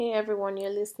Hey everyone,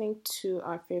 you're listening to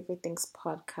our Favorite Things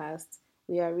podcast.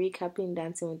 We are recapping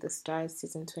Dancing with the Stars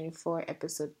season 24,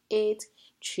 episode 8,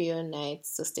 Trio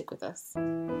Nights, so stick with us.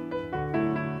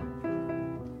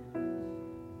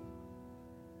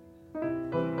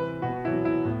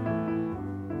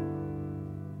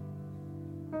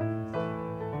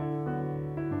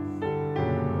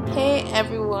 Hey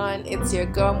everyone, it's your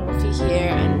girl Mufi here,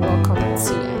 and welcome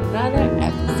to another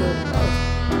episode of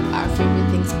our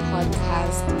Favorite Things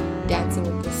podcast, Dancing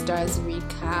with the Stars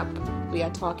recap. We are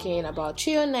talking about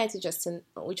Trio Night,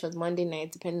 which was Monday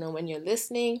night, depending on when you're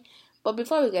listening. But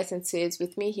before we get into it,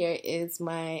 with me here is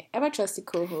my ever trusty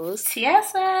co-host,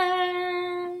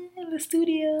 Tiesa, in the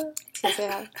studio.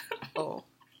 Tiesa,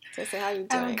 how you doing?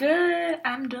 I'm good.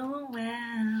 I'm doing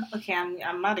well. Okay,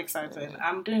 I'm not excited.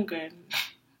 I'm doing good.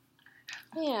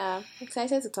 Yeah,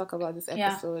 excited to talk about this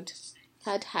episode.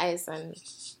 Had highs and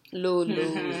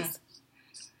lows.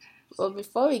 But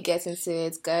before we get into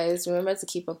it, guys, remember to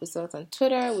keep up with us on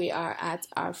Twitter. We are at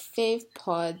our fave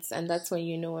pods, and that's when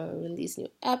you know when we release new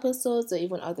episodes or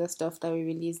even other stuff that we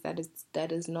release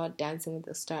that is not Dancing with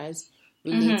the Stars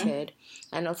related.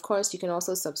 And of course, you can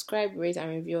also subscribe, rate, and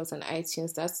review us on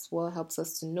iTunes. That's what helps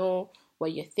us to know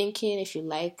what you're thinking. If you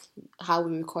like how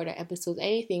we record our episodes,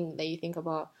 anything that you think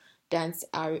about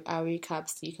our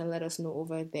recaps, you can let us know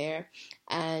over there.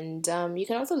 And you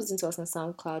can also listen to us on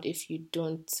SoundCloud if you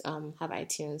don't have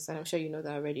iTunes, and I'm sure you know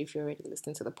that already if you're already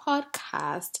listening to the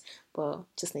podcast, but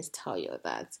just need to tell you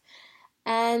that.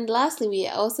 And lastly, we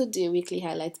also do a weekly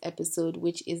highlights episode,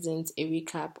 which isn't a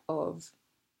recap of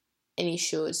any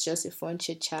show. It's just a fun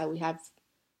chit chat.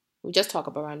 We just talk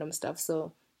about random stuff,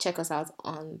 so check us out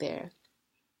on there.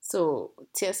 So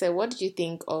Tia, what did you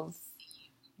think of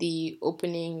the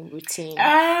opening routine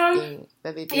thing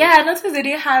that they did? Yeah, I noticed they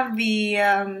didn't have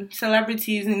the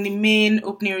celebrities in the main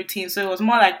opening routine, so it was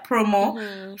more like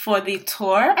promo for the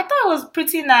tour. I thought it was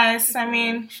pretty nice. I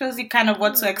mean, shows you kind of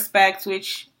what to expect,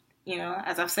 which, you know,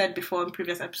 as I've said before in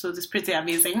previous episodes, is pretty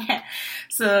amazing.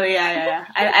 So yeah.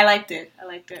 I liked it. I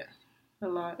liked it a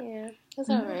lot. Yeah, that's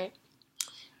alright.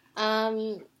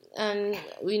 And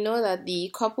we know that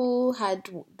the couple had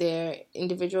their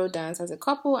individual dance as a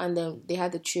couple, and then they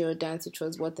had the trio dance, which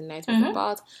was what the night was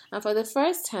about. And for the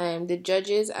first time, the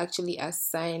judges actually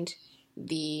assigned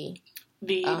the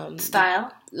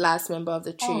style, the last member of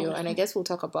the trio. And I guess we'll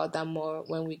talk about that more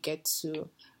when we get to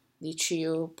the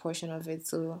trio portion of it.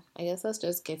 So I guess let's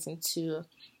just get into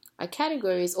our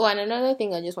categories. Oh, and another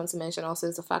thing I just want to mention also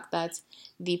is the fact that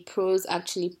the pros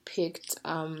actually picked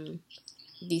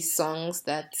the songs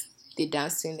that they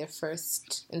danced to in the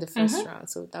first round.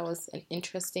 So that was an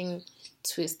interesting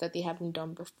twist that they haven't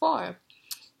done before.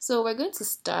 So we're going to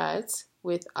start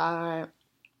with our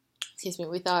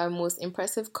most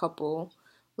impressive couple,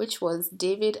 which was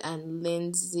David and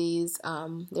Lindsay's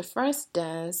the first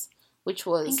dance, which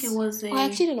was, I think it was I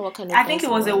actually don't know what kind of I think it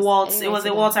was a waltz. It was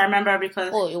a waltz, I remember,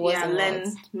 because Len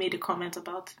waltz. made a comment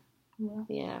about.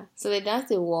 Yeah, so they danced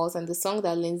the waltz, and the song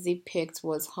that Lindsay picked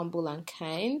was Humble and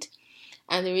Kind.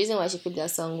 And the reason why she picked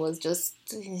that song was just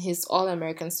his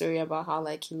all-American story about how,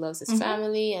 like, he loves his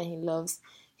family and he loves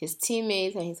his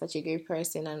teammates and he's such a great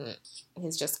person and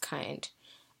he's just kind.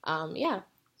 Yeah.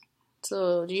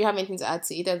 So, do you have anything to add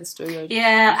to either the story or?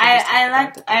 Yeah, I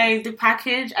liked the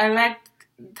package. I liked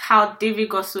how David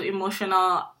got so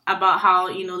emotional about how,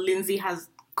 you know, Lindsay has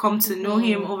come to know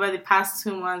him over the past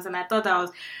 2 months, and I thought that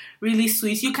was really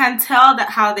sweet. You can tell that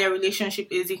how their relationship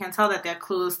is. You can tell that they're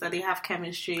close, that they have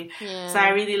chemistry. Yeah. So I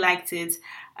really liked it.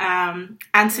 And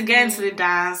to get into the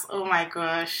dance, oh my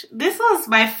gosh, this was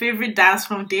my favorite dance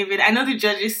from David. I know the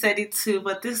judges said it too,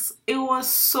 but it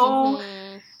was so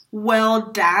well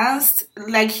danced.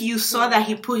 Like, you saw that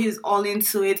he put his all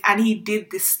into it, and he did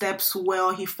the steps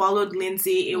well. He followed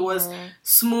Lindsay. It was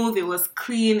smooth. It was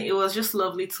clean. It was just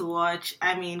lovely to watch.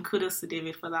 I mean, kudos to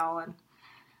David for that one.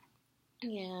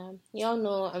 Yeah, y'all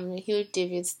know I'm a huge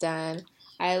David stan.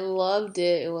 I loved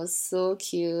it. It was so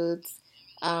cute.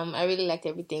 I really liked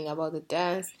everything about the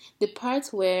dance. The part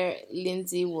where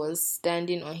Lindsay was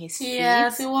standing on his feet,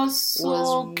 yes, it was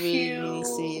so really, really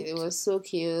sweet. It was so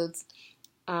cute.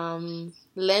 Len,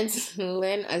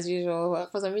 as usual,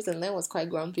 for some reason, Len was quite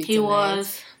grumpy tonight. He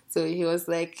was. So he was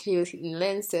like,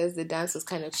 Len says the dance was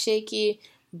kind of shaky,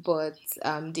 but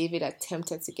David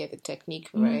attempted to get the technique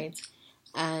right.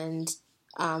 And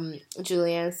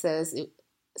Julianne says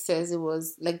it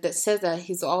was like that, says that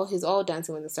he's all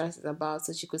Dancing with the Stars is about.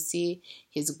 So she could see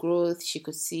his growth, she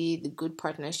could see the good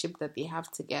partnership that they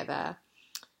have together.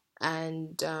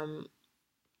 And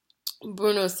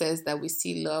Bruno says that we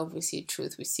see love, we see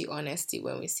truth, we see honesty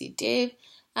when we see Dave.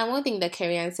 And one thing that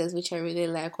Carrie Ann says, which I really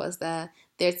like, was that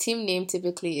their team name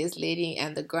typically is Lady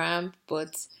and the Gram,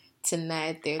 but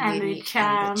tonight they're And the Lady and the champ.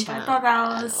 I thought Champ. that And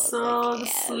was I was like, so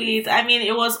yes. sweet. I mean,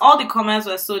 it was all the comments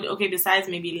were so okay. Besides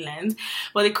maybe Lens,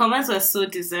 but the comments were so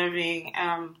deserving.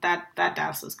 That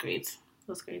dance was great. It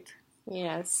was great.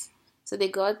 Yes. So they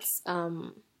got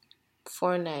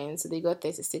 4-9, so they got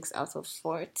 36 out of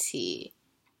 40.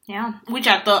 Yeah, which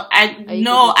I thought I Are you good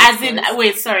no, with as the in scores?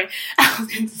 wait, sorry, I was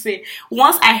going to say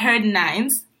once I heard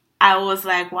nines, I was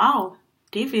like, wow,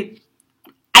 David.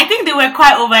 I think they were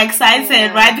quite overexcited,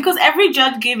 Yeah. right? Because every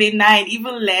judge gave a 9,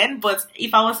 even Len. But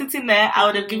if I was sitting there, I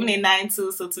would have given a 9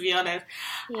 too. So to be honest,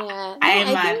 Yeah. I No,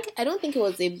 am mad. I don't think it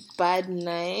was a bad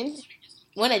 9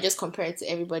 when I just compare it to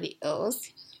everybody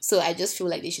else. So I just feel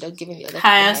like they should have given the other people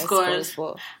Higher higher scores,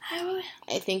 scores. but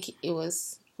I think it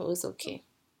was okay.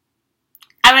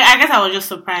 I mean, I guess I was just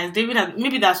surprised. David had,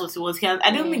 maybe that's what it was.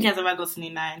 I don't think he has ever gotten a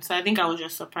 9, so I think I was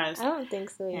just surprised. I don't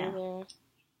think so either.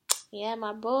 Yeah,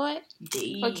 my boy.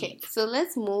 Dave. Okay, so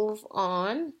let's move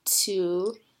on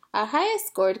to our highest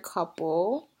scored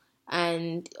couple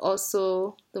and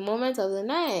also the moment of the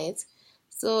night.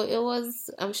 So it was,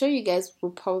 I'm sure you guys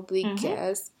will probably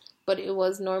guess, but it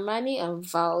was Normani and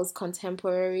Val's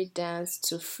contemporary dance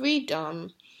to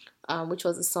Freedom, which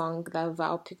was a song that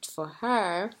Val picked for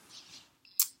her.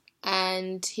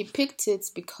 And he picked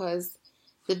it because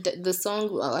the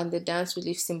song and the dance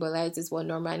really symbolizes what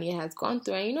Normani has gone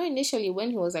through. And initially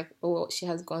when he was like, "Oh, she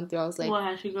has gone through," I was like, "What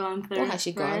has she gone through? What has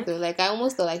she gone through?" Like I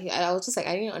almost thought like I was just like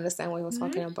I didn't understand what he was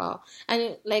talking about.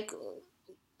 And like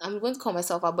I'm going to call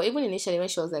myself out, but even initially when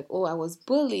she was like, "Oh, I was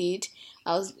bullied,"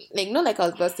 I was like, not like I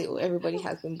was about to say, "Oh, everybody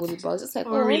has been bullied," but I was just like,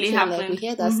 "Oh, really okay." happened? Like we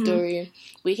hear that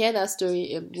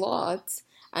story, a lot.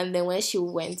 And then when she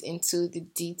went into the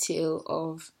detail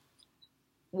of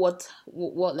what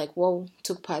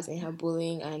took part in her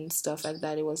bullying and stuff like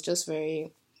that, it was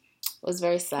very sad. It was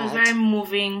very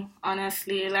moving,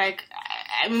 honestly. Like,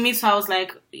 I mean, so I was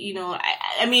like,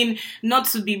 I mean, not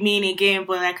to be mean again,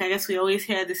 but like, I guess we always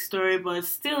hear this story, but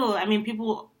still, I mean,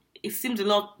 people, it seems a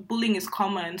lot, bullying is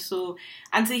common, so,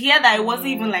 and to hear that it wasn't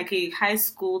even like a high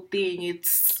school thing,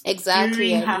 it's exactly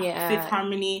during her Fifth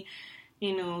Harmony,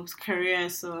 career,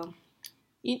 so.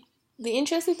 The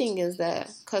interesting thing is that,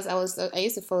 because I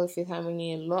used to follow Fifth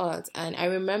Harmony a lot, and I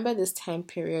remember this time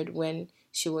period when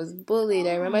she was bullied.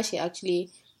 I remember she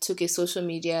actually took a social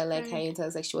media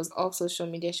hiatus. Like she was off social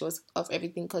media, she was off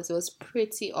everything because it was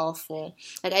pretty awful.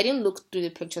 Like I didn't look through the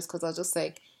pictures because I was just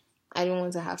like, I didn't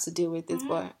want to have to deal with this.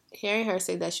 But hearing her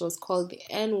say that she was called the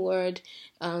N-word,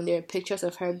 there are pictures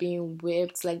of her being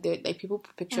whipped. Like people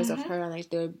put pictures of her and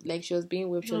like she was being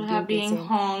whipped, she was being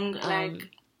hung. I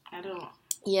don't.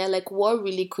 Yeah, like what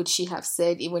really could she have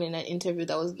said even in an interview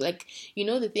that was like,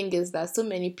 the thing is that so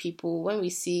many people, when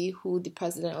we see who the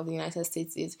president of the United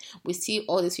States is, we see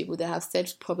all these people that have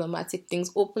said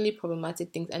openly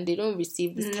problematic things, and they don't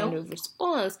receive this kind of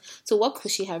response. So what could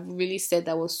she have really said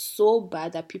that was so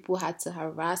bad that people had to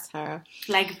harass her?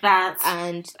 Like that.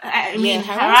 And I mean,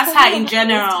 harass her in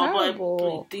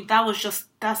general, but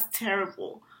that's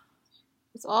terrible.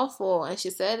 It's awful. And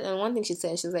one thing she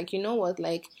said, she's like, you know what,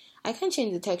 like, I can't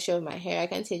change the texture of my hair. I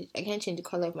can't change the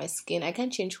color of my skin. I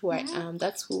can't change who I am.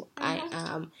 That's who I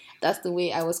am. That's the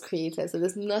way I was created. So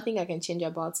there's nothing I can change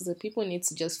about it. So people need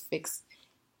to just fix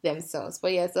themselves.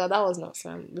 But yeah, so that was not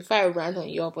some. Before I rant on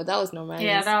you, but that was Normani's.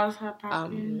 Yeah, that was her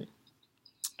part.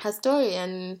 Her story.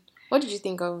 And what did you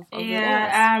think of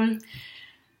it?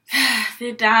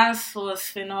 The dance was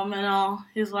phenomenal.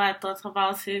 Is what I thought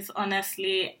about it.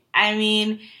 Honestly, I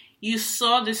mean, you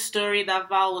saw the story that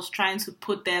Val was trying to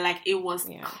put there. Like, it was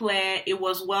clear. It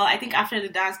was well. I think after the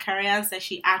dance, Carrie Ann said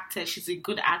she acted. She's a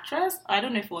good actress. I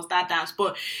don't know if it was that dance,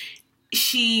 but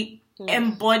she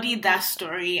embodied that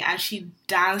story and she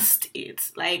danced it.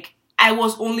 Like, I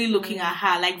was only looking at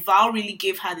her. Like, Val really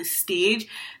gave her the stage,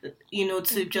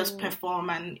 to just perform,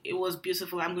 and it was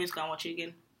beautiful. I'm going to go and watch it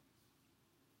again.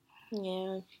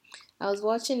 Yeah. I was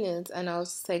watching it and I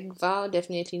was like, Val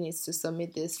definitely needs to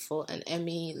submit this for an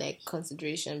Emmy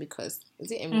consideration, because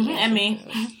is it Emmy? Emmy.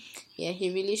 Yeah,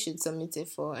 he really should submit it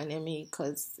for an Emmy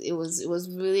because it was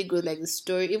really good. Like the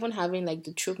story, even having like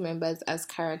the troupe members as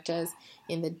characters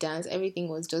in the dance, everything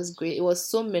was just great. It was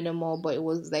so minimal, but it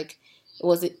was like it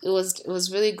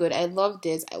was really good. I loved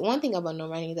it. One thing about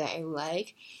Normani that I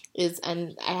like is,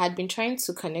 and I had been trying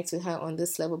to connect with her on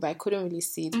this level, but I couldn't really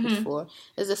see it before,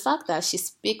 is the fact that she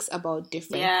speaks about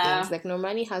different things. Like,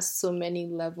 Normani has so many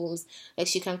levels. Like,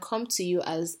 she can come to you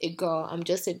as a girl. I'm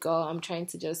just a girl. I'm trying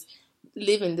to just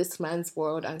live in this man's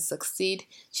world and succeed.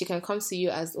 She can come to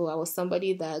you as, oh, I was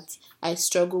somebody that I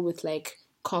struggle with, like,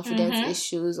 confidence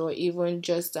issues, or even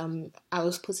just I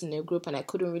was put in a group and I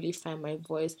couldn't really find my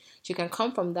voice. She can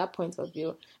come from that point of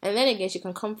view, and then again she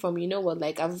can come from, you know what,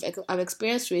 like I've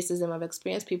experienced racism, I've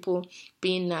experienced people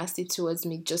being nasty towards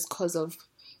me just because of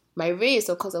my race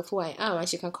or because of who I am, and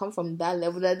she can come from that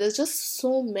level. That there's just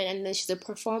so many, and then she's a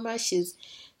performer, she's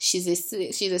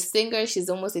a singer, she's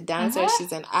almost a dancer,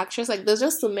 she's an actress. Like there's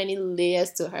just so many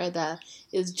layers to her that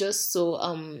is just so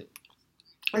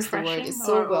what's the word? It's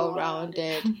so well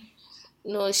rounded.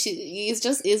 No, it's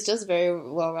just very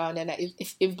well rounded.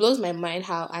 It blows my mind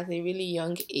how at a really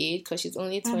young age, because she's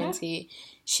only 20,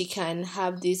 she can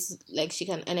have this, like she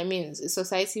can, and I mean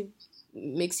society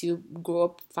makes you grow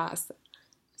up fast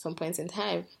some points in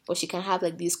time, but she can have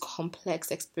like these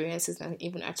complex experiences and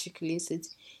even articulate it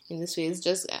in this way. It's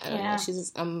just I don't know.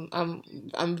 She's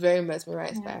I'm very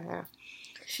mesmerized by her.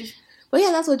 But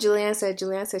yeah, that's what Julianne said.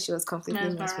 Julianne said she was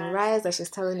completely mesmerized, that she's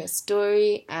telling a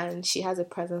story, and she has a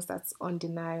presence that's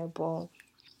undeniable.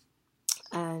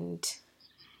 And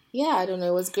yeah, I don't know,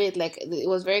 it was great. Like, it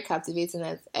was very captivating.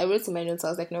 I wrote in my notes, I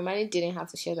was like, normally didn't have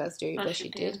to share that story, but she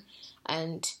did.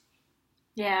 And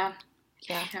yeah.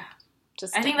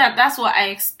 I think that's what I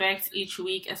expect each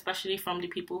week, especially from the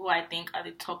people who I think are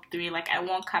the top 3. Like, I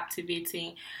want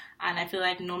captivating, and I feel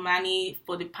like Normani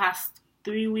for the past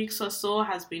 3 weeks or so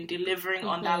has been delivering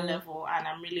on that level, and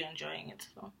I'm really enjoying it.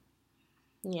 So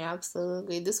yeah,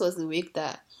 absolutely. This was the week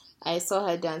that I saw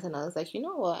her dance, and I was like, you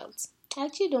know what? I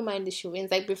actually don't mind if she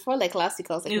wins. Like before, like last week,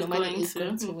 I was like, Normani is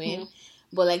going to win.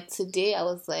 But like today, I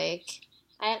was like,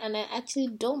 I actually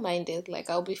don't mind it. Like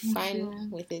I'll be fine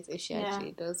with it if she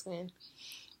actually does win.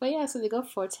 But yeah, so they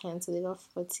got 410, so they got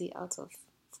 40 out of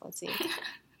 40.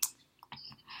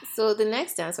 So the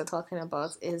next dance we're talking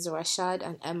about is Rashad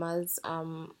and Emma's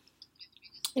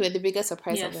they were the biggest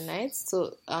surprise of the night.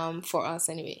 So for us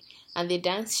anyway. And they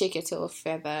danced Shake Your Tail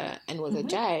Feather and was a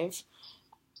jive.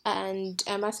 And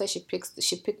Emma said she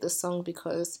picked the song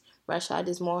because Rashad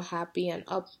is more happy and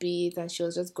upbeat, and she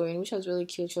was just going, which was really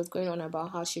cute. She was going on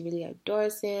about how she really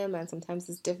adores him, and sometimes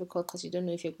it's difficult because you don't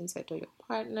know if you're going to adore your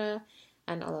partner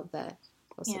and all of that.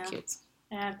 It was so cute.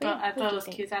 Yeah, I thought it was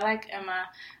cute. I like Emma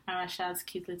and Rashad's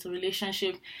cute little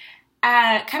relationship.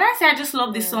 Can I say I just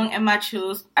love the song Emma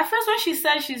chose? At first, when she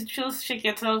said she chose Shake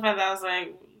Your Tail Feather, I was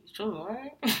like, chose what?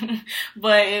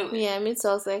 But me too.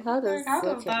 I was like, how does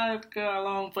that go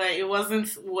along? But it wasn't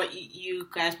what you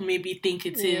guys maybe think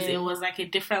it is. It was like a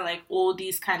different, like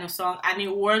oldies kind of song, and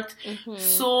it worked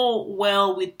so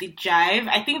well with the jive.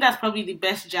 I think that's probably the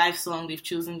best jive song they've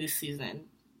chosen this season.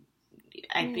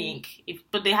 I think,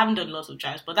 but they haven't done lots of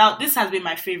jives. But this has been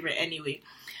my favorite anyway.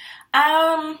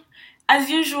 As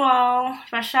usual,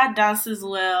 Rashad dances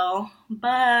well,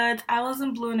 but I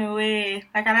wasn't blown away.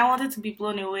 Like, and I wanted to be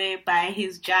blown away by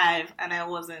his jive, and I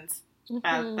wasn't.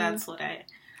 That's what I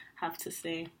have to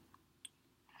say.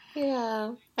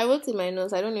 Yeah, I wrote in my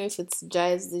notes, I don't know if it's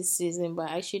jives this season, but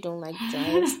I actually don't like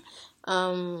jives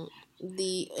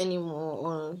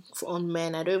anymore on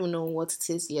men. I don't even know what it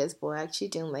is yet, but I actually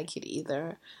didn't like it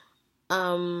either.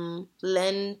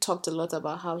 Len talked a lot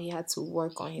about how he had to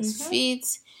work on his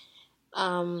feet.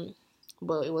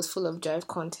 But it was full of jive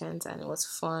content and it was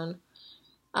fun.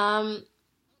 I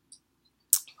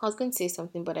was going to say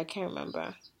something, but I can't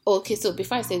remember. Okay, so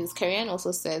before I say this, Karian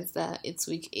also says that it's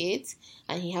week 8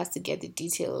 and he has to get the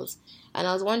details. And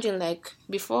I was wondering, like,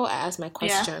 before I asked my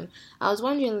question, I was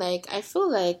wondering, like, I feel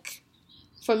like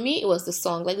for me it was the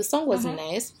song. Like, the song was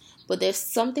nice, but there's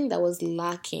something that was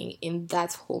lacking in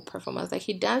that whole performance. Like,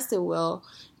 he danced it well,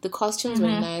 the costumes were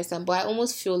nice, but I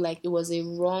almost feel like it was a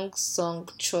wrong song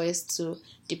choice to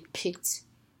depict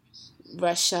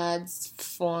Rashad's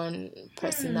fun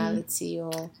personality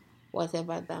or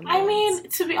whatever that means. I mean,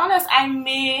 to be honest, I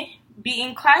may be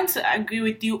inclined to agree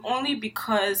with you only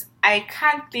because I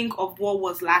can't think of what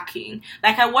was lacking.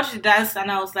 Like, I watched the dance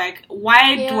and I was like,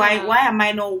 why am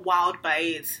I not wowed by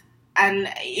it?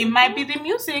 And it might be the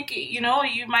music, you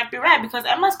might be right, because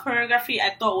Emma's choreography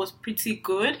I thought was pretty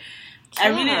good. I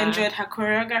really enjoyed her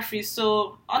choreography,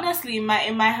 so honestly, it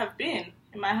might have been.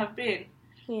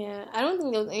 Yeah, I don't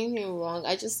think there was anything wrong.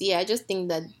 I just think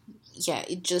that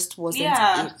it just wasn't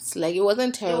it. Like, it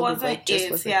wasn't terrible, but it just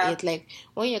wasn't it. Like,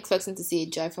 when you're expecting to see a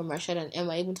jive from Rashad and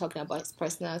Emma, even talking about his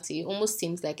personality, it almost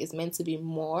seems like it's meant to be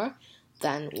more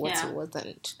than what it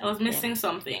wasn't. I was missing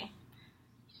something.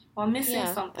 Or missing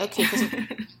something. Okay.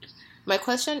 My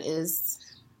question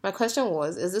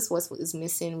was, is this what is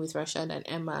missing with Rashad and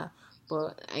Emma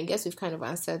But I guess we've kind of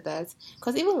answered that.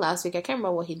 Because even last week, I can't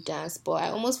remember what he danced, but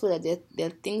I almost feel like there are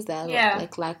things that are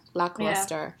like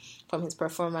lackluster from his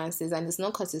performances. And it's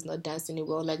not because he's not dancing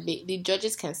well. Like, the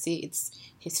judges can see it's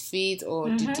his feet or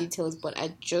the details, but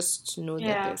I just know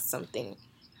that there's something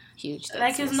huge.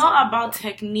 Like, it's not about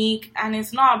technique, and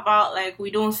it's not about, like,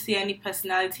 we don't see any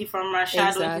personality from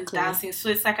Rashad when he's dancing. So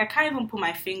it's like, I can't even put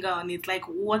my finger on it. Like,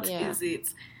 what is it?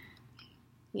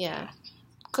 Yeah.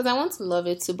 Because I want to love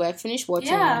it too, but I finished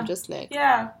watching and I'm just like...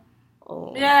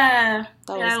 Oh. Yeah.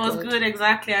 It was good,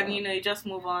 exactly. And, you know, you just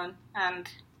move on. And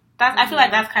that I feel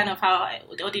like that's kind of how...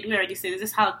 Or did we already say, is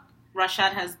this how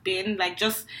Rashad has been? Like,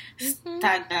 just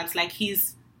stagnant. Like,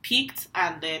 he's peaked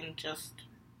and then just...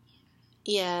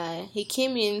 Yeah, he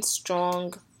came in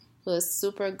strong, was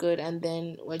super good, and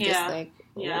then we're just like,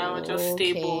 we're just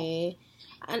stable.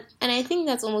 And I think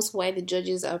that's almost why the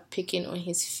judges are picking on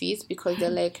his feet, because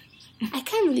they're like, I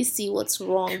can't really see what's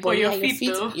wrong, but your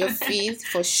feet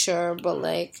for sure, but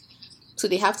like, so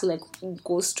they have to like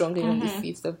go strongly on the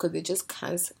feet stuff because they just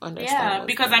can't understand. Yeah,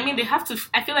 because I mean, they have to.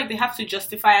 I feel like they have to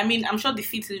justify. I mean, I'm sure the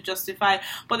feet is justified,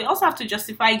 but they also have to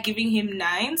justify giving him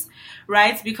 9s,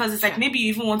 right? Because it's like maybe you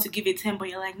even want to give it 10, but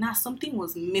you're like, nah, something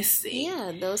was missing.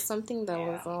 Yeah, there was something that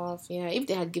was off. Yeah, if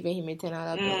they had given him a 10,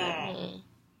 I'd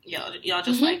be like, y'all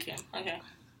just like him. Okay.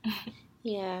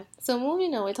 Yeah. So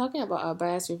moving on, we're talking about our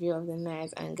bias review of the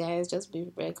night, and guys, just be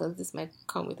prepared because this might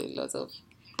come with a lot of.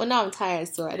 But now I'm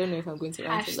tired, so I don't know if I'm going to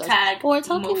rant a lot. But we're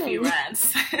talking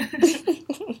rants.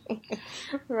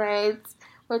 Right.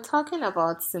 We're talking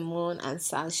about Simone and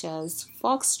Sasha's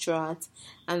Foxtrot,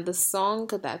 and the song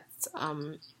that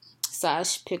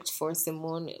Sash picked for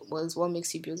Simone was "What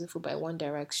Makes You Beautiful" by One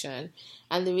Direction.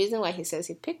 And the reason why he says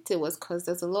he picked it was because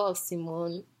there's a lot of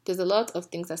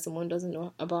things that Simone doesn't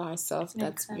know about herself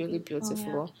that's really beautiful.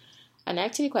 Oh, yeah. And I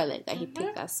actually quite like that he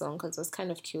picked that song because it was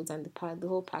kind of cute, and the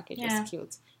whole package was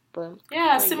cute. But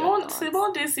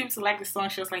Simone did seem to like the song.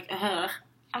 She was like,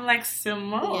 I'm like,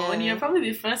 Simone, you're probably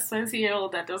the first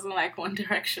 20-year-old that doesn't like One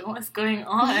Direction. What's going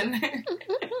on?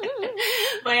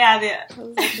 But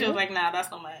she was like, nah, that's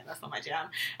not my jam.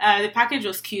 The package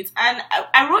was cute, and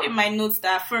I wrote in my notes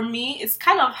that for me, it's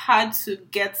kind of hard to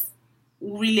get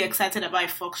really excited about a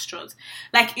Foxtrot.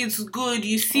 Like, it's good,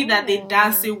 you see that they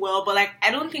dance it well, but like,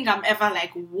 I don't think I'm ever like,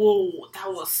 whoa,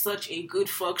 that was such a good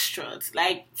Foxtrot.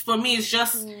 Like, for me, it's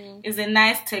just it's a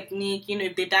nice technique. You know,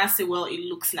 if they dance it well, it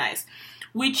looks nice,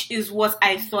 which is what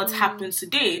I thought happened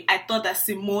today. I thought that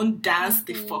Simone danced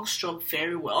the Foxtrot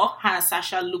very well. Her and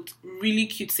Sasha looked really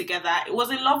cute together. It was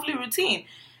a lovely routine.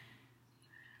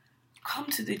 Come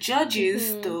to the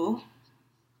judges though,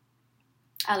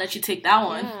 I'll let you take that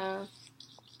one.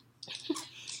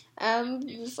 I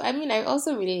mean, I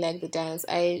also really like the dance.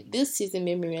 This season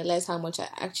made me realize how much I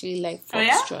actually like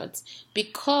Foxtrot.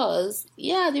 Because,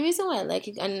 the reason why I like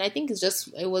it, and I think it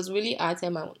was really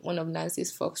Artem and one of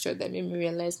Nancy's Foxtrot that made me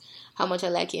realize how much I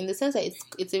like it, in the sense that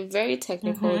it's a very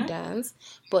technical dance,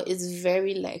 but it's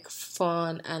very, like,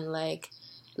 fun and, like,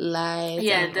 light.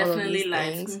 Yeah, and definitely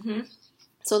light.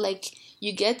 So, like,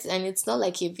 you get, and it's not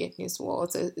like a Vietnamese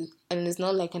waltz, and it's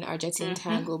not like an Argentine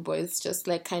tango, but it's just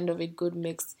like kind of a good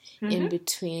mix in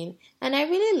between. And I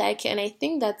really like it, and I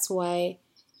think that's why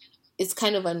it's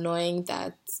kind of annoying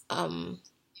that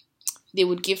they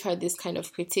would give her this kind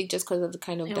of critique just because of the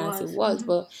kind of dance it was.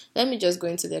 But let me just go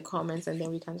into their comments and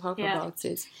then we can talk about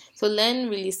it. So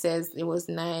Len really says it was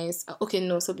nice.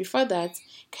 So before that,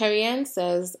 Carrie-Anne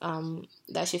says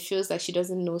that she feels like she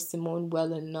doesn't know Simone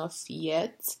well enough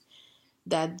yet.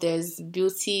 That there's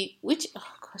beauty, which,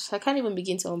 I can't even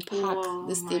begin to unpack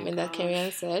the statement that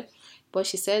Carrie-Anne said. But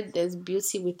she said there's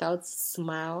beauty without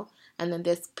smile, and then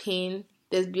there's pain.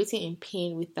 There's beauty in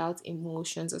pain without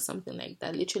emotions, or something like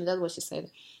that. Literally, that's what she said.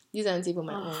 These aren't even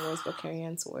my own words, but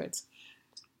Carrie-Anne's words.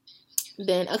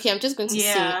 Then, I'm just going to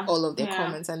say all of their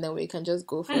comments, and then we can just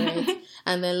go for it.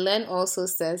 And then Len also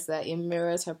says that it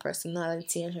mirrors her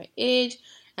personality and her age.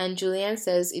 And Julianne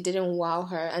says it didn't wow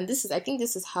her. And I think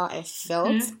this is how I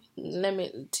felt.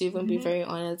 To even be very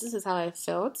honest, this is how I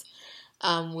felt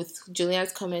with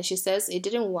Julianne's comment. She says it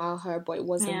didn't wow her, but it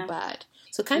wasn't bad.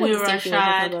 So kind of the same thing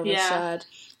about Rashad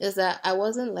is that I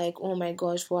wasn't like, oh my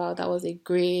gosh, wow, that was a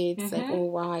great. It's like, oh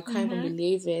wow, I can't even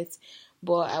believe it.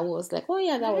 But I was like, oh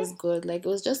yeah, that was good. Like, it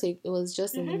was just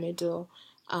in the middle.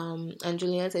 And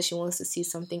Julianne said she wants to see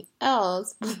something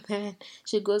else, but then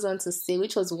she goes on to say,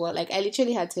 which was what, like, I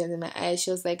literally had tears in my eyes.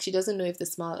 She was like, she doesn't know if the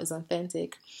smile is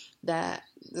authentic, that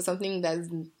there's something that's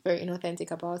very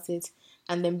inauthentic about it.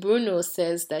 And then Bruno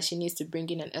says that she needs to bring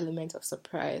in an element of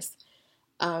surprise.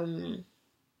 Those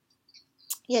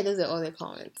are all the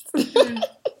comments.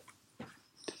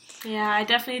 Yeah, I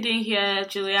definitely didn't hear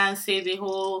Julianne say the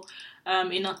whole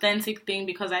inauthentic thing,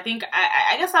 because I think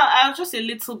I guess I was just a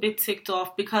little bit ticked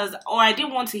off because, or I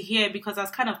didn't want to hear it because I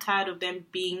was kind of tired of them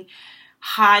being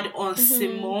hard on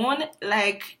Simone.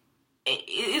 Like,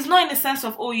 it's not in the sense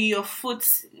of, oh, your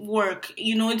footwork,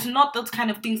 you know, it's not those kind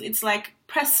of things. It's like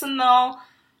personal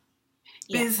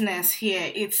business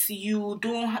here. It's you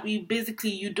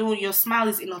don't your smile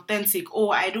is inauthentic. Oh,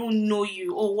 I don't know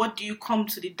you. Oh, what do you come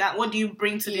to the dance, what do you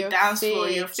bring to the dance floor?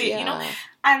 Your face, you know.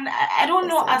 And I don't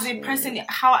know, as a person,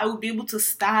 how I would be able to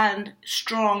stand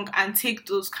strong and take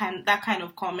that kind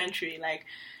of commentary. Like,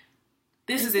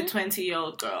 this is a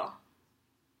 20-year-old girl.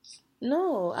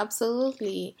 No,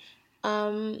 absolutely. You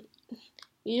know,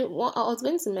 I was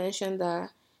going to mention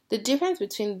that the difference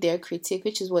between their critique,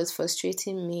 which is what's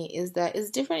frustrating me, is that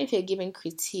it's different if you're giving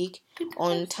critique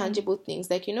on tangible things.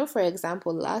 Like, you know, for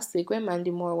example, last week when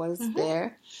Mandy Moore was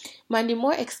there, Mandy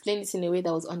Moore explained it in a way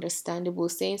that was understandable,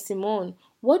 saying, Simone,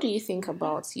 what do you think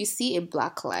about? You see a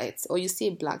black light or you see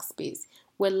a black space.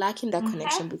 We're lacking that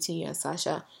connection between you and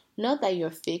Sasha. Not that you're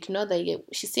fake, not that you're...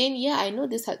 She's saying, yeah, I know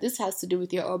this has to do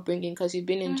with your upbringing because you've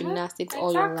been in gymnastics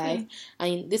all your life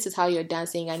and this is how you're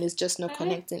dancing and it's just not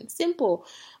connecting. Simple.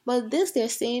 But this, they're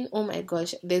saying, oh my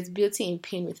gosh, there's beauty in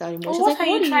pain without emotion. What are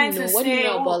you trying to say? What do you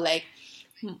know about, like,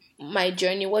 my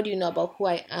journey? What do you know about who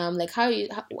I am? Like, how do you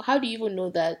even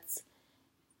know that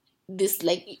this,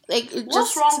 like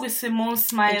what's wrong with Simone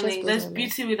smiling? There's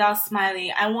beauty without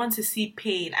smiling. I want to see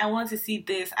pain. I want to see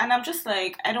this. And I'm just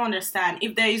like, I don't understand.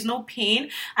 If there is no pain,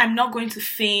 I'm not going to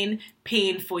feign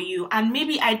pain for you. And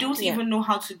maybe I don't even know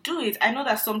how to do it. I know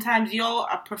that sometimes you're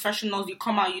professionals, you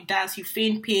come out, you dance, you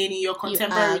feign pain in your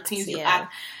contemporary routines, you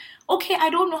act. Okay, I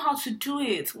don't know how to do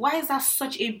it. Why is that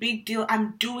such a big deal?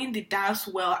 I'm doing the dance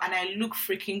well and I look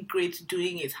freaking great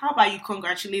doing it. How about you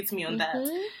congratulate me on that?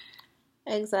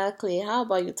 Exactly. How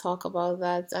about you talk about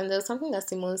that? And there's something that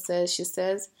Simone says. She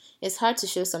says it's hard to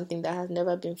show something that has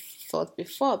never been fought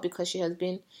before because she has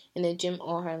been in a gym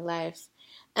all her life.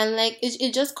 And like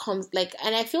it just comes like,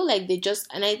 and I feel like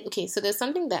so there's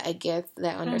something that I get,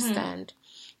 that I understand.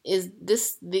 Is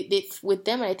this with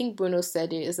them, and I think Bruno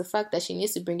said it, is the fact that she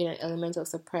needs to bring in an element of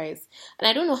surprise, and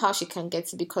I don't know how she can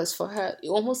get it, because for her, it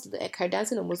almost, like, her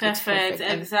dancing almost looks perfect.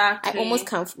 Exactly. I almost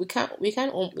can't.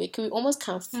 We almost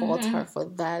can't fault her for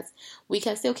that. We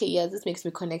can say, okay, yeah, this makes me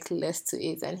connect less to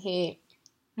it, and hey,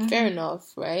 fair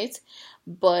enough, right?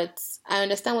 But I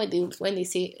understand when they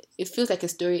say it feels like a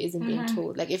story isn't being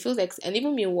told. Like, it feels like, and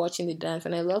even me watching the dance,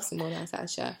 and I love Simone and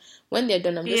Sasha, when they're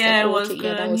done, I'm just like, oh, okay,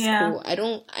 yeah, that was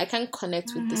cool. I can't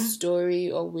connect with the story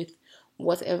or with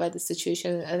whatever the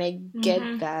situation, and I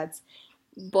get that.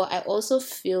 But I also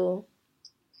feel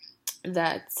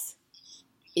that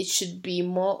it should be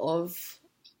more of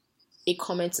a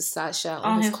comment to Sasha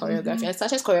on his choreography, and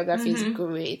Sasha's choreography is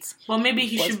great. Well, maybe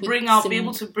he should be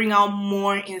able to bring out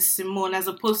more in Simone as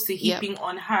opposed to heaping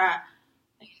on her.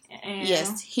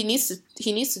 Yes, he needs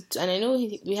to, and I know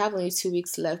we have only 2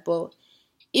 weeks left, but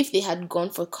if they had gone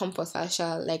for come for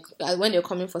Sasha, like when they're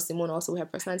coming for Simone, also with her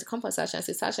personality, come for Sasha and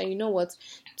say, Sasha, you know what,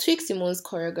 tweak Simone's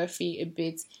choreography a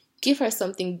bit, give her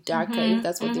something darker if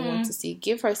that's what they want to see,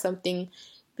 give her something,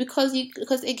 because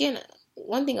again,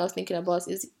 one thing I was thinking about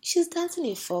is she's dancing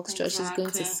a foxtrot. She's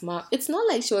going to smile. It's not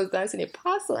like she was dancing a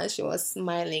parcel and she was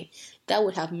smiling. That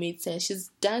would have made sense. She's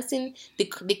dancing, the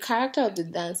character of the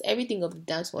dance, everything of the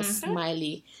dance was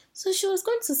smiley. So she was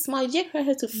going to smile. You expect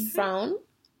her to frown?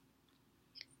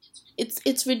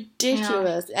 It's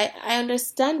ridiculous. I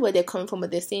understand where they're coming from, but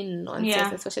they're saying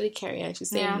nonsense, especially Carrie, and she's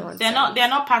saying nonsense. They're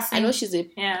not passing. I know she's a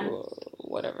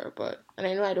whatever, and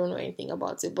I know I don't know anything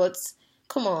about it, but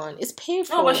come on, it's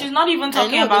painful. No, but she's not even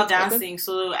talking about dancing,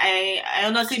 so I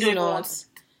honestly don't even want to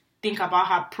think about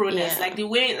her proness. Like, the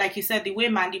way, like you said, the way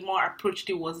Mandy Moore approached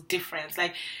it was different.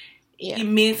 Like, it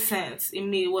made sense.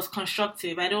 It was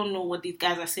constructive. I don't know what these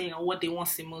guys are saying or what they want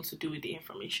Simone to do with the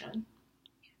information.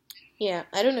 Yeah,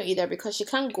 I don't know either, because she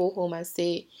can't go home and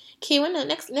say, okay, when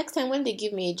next time when they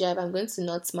give me a job, I'm going to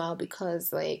not smile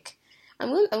because, like, I'm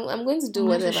going to do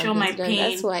whatever I'm going to do.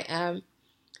 That's who I am.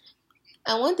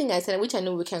 And one thing I said, which I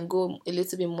know we can go a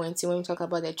little bit more into when we talk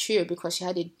about the trio, because she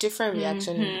had a different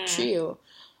reaction in the trio.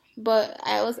 But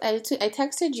I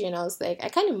texted you and I was like, I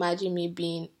can't imagine me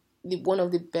being one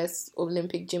of the best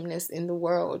Olympic gymnasts in the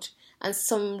world. And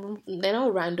they're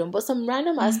not random, but some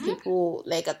random ass people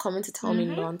like are coming to tell me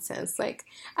nonsense. Like,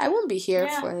 I won't be here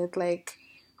for it. Like,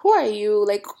 who are you?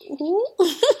 Like, who?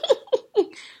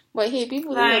 But hey,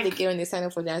 people don't know the game when they sign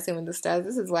up for Dancing with the Stars.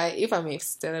 This is why, if I'm a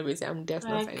celebrity, I'm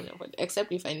definitely signing up for it.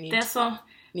 Except if I need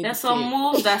There's some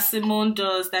moves that Simone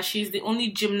does that she's the only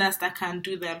gymnast that can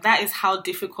do them. That is how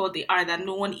difficult they are, that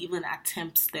no one even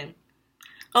attempts them.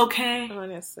 Okay?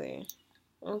 Honestly.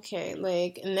 Okay,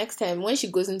 like, next time when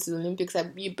she goes into the Olympics,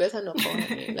 you better not call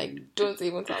her name. Like, don't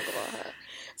even talk about her.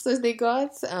 So they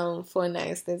got 4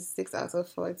 9s, 36 out of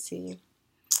 40.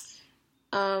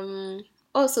 So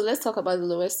let's talk about the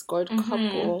lowest scored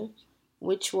couple,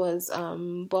 which was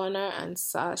Bonner and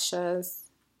Sasha's.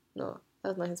 No,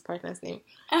 that's not his partner's name.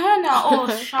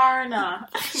 Sharna.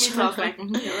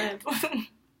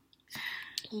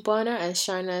 Bonner and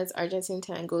Sharna's Argentine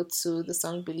tango to the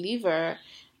song Believer.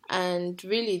 And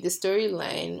really, the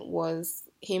storyline was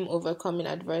him overcoming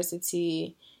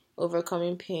adversity,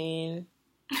 overcoming pain.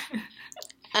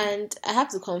 And I have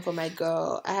to come for my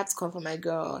girl.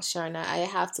 Sharna. I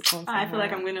have to come for her. I feel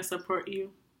like I'm going to support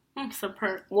you.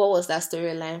 Support. What was that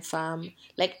storyline, fam?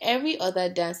 Like, every other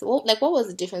dance... what was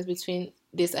the difference between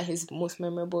this and his most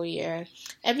memorable year?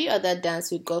 Every other dance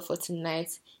we got for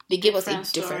tonight, they gave us a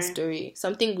different story.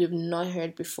 Something we've not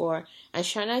heard before. And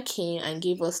Sharna came and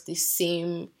gave us the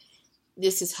same...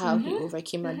 This is how he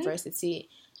overcame adversity.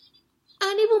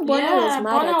 And even Bonner was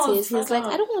mad at it. He's like,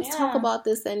 I don't want to talk about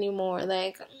this anymore.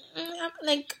 Like,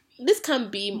 this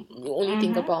can't be the only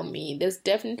thing about me. There's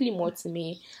definitely more to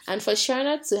me. And for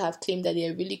Sharna to have claimed that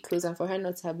they're really close, and for her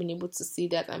not to have been able to see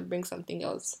that and bring something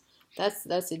else, that's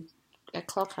I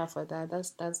clock her for that.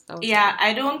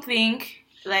 I don't think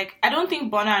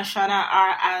Bonner and Sharna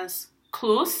are as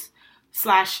close /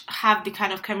 have the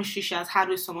kind of chemistry she has had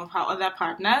with some of her other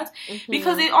partners,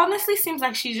 because it honestly seems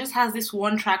like she just has this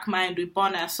one-track mind with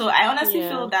Bonner. So I honestly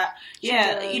feel that,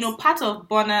 part of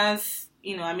Bonner's,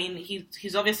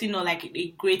 he's obviously not like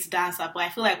a great dancer, but I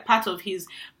feel like part of his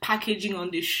packaging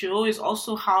on the show is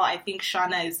also how I think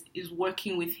Sharna is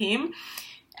working with him.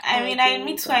 I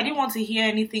didn't want to hear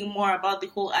anything more about the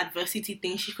whole adversity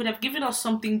thing. She could have given us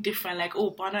something different, like,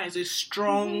 Bonner is a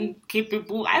strong,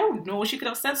 capable... I don't know. She could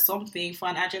have said something for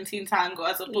an Argentine tango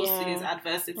as opposed to his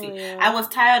adversity. Oh, yeah. I was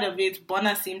tired of it.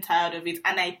 Bonner seemed tired of it.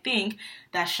 And I think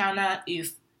that Sharna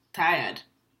is tired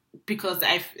because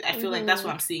I feel like that's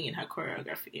what I'm seeing in her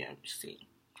choreography. I'm just seeing.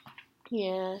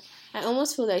 Yeah, I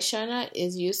almost feel like Sharna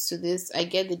is used to this. I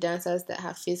get the dancers that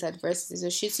have faced adversity, so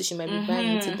she might be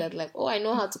buying into that, like, I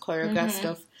know how to choreograph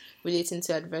stuff relating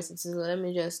to adversity, so let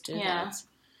me just do that.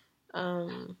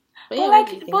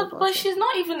 But she's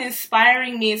not even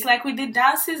inspiring me. It's like with the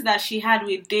dances that she had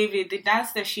with David, the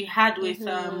dance that she had with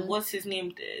what's his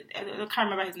name? I can't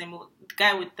remember his name. The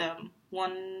guy with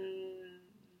one.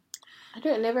 I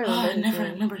never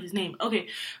remember his name. Okay,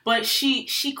 but she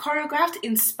choreographed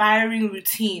inspiring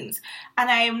routines, and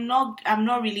I'm not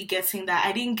really getting that.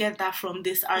 I didn't get that from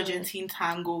this Argentine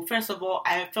tango. First of all,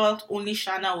 I felt only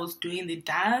Sharna was doing the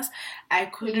dance. I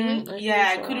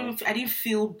didn't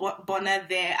feel Bonner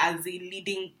there as the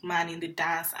leading man in the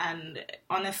dance, and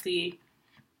honestly,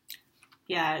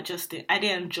 I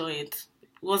didn't enjoy it. It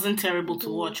wasn't terrible to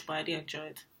watch, but I didn't enjoy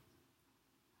it.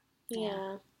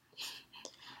 Yeah.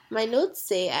 My notes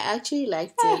say I actually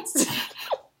liked it. So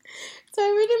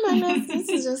I'm reading my notes.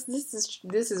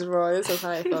 This is raw. This is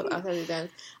how I felt after the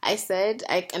dance. I said,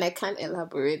 I can't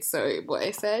elaborate, sorry, but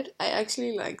I said I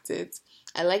actually liked it.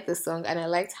 I liked the song, and I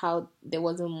liked how there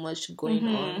wasn't much going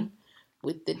on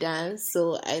with the dance.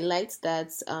 So I liked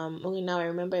that. Now I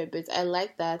remember a bit. I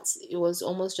liked that it was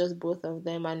almost just both of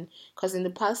them, and because in the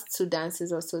past 2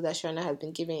 dances or so that Sharna has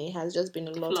been giving, it has just been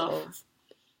a lot of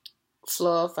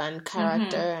fluff and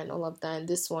character and all of that. And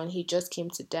this one, he just came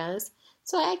to dance,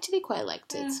 so I actually quite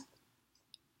liked it.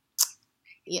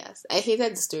 Yes, I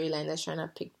hated the storyline that Sharna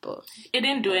picked, but it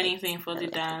didn't do anything for the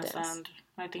dance, and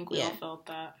I think we all felt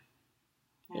that.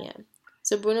 Yeah.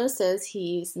 So Bruno says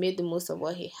he's made the most of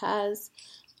what he has,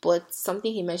 but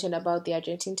something he mentioned about the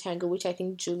Argentine tango, which I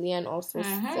think Julian also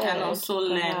said, and also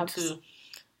Len too,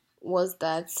 was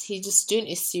that he's just doing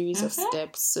a series of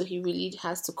steps, so he really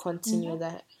has to continue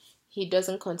that. He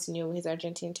doesn't continue with his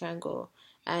Argentine tango.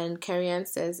 And Carrie-Anne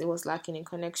says it was lacking in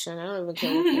connection. I don't even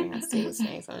care what Carrie-Anne says,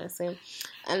 nice, honestly.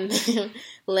 And then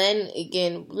Len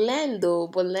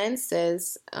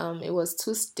says it was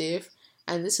too stiff.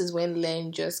 And this is when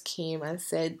Len just came and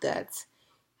said that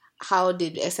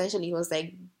essentially he was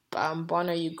like,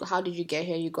 Bonner, how did you get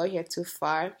here? You got here too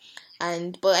far.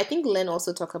 But I think Len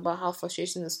also talked about how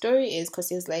frustrating the story is, because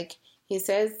he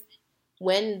says,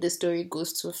 when the story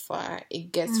goes too far,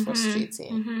 it gets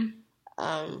frustrating.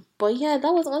 But yeah,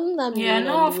 that was only that. Yeah,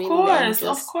 no, of course.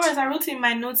 I wrote in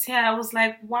my notes here. I was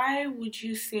like, why would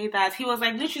you say that? He was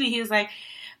like, literally, he was like,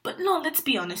 but no, let's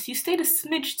be honest. You stayed a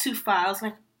smidge too far. I was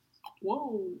like,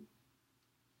 whoa.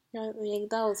 Yeah, like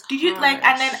that was Did you like?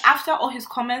 And then harsh. after all his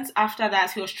comments after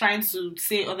that, he was trying to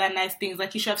say other nice things.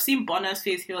 Like you should have seen Bonner's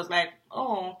face. He was like,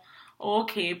 "Oh,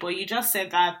 okay, but you just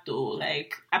said that though.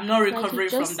 Like I'm not Like he recovering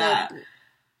from just said, that."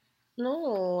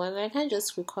 no, and I can't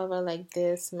just recover like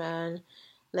this, man.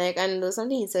 Like, and there's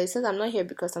something he said. He says, I'm not here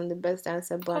because I'm the best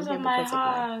dancer, but I'm Because here of my because of my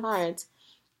heart. heart.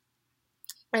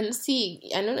 And see,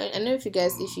 I know if you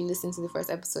guys, if you listen to the first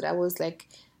episode, I was like,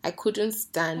 I couldn't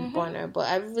stand Mm-hmm. Bonner, but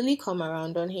I've really come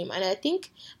around on him. And I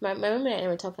think my roommate and I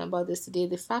were talking about this today.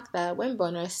 The fact that when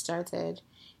Bonner started,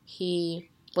 he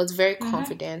was very Mm-hmm.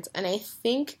 confident, and I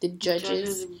think the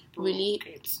Judges judges really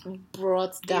broke it.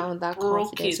 brought They down that broke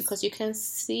confidence it. because you can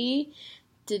see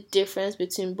the difference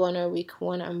between Bonner week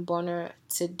 1 and Bonner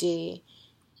today.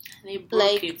 They broke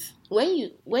Like it.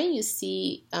 when you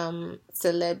see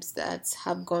celebs that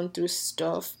have gone through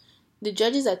stuff, the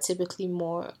judges are typically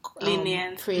more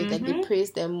Lenient. praised. Like they Mm-hmm.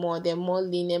 praise them more, they're more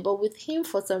lenient. But with him,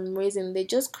 for some reason, they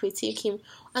just critique him.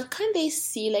 And can they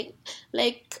see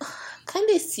like can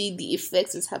they see the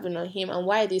effects it's having on him, and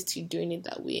why are they still doing it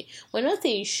that way? We're not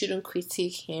saying you shouldn't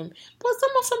critique him, but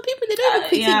some people, they don't even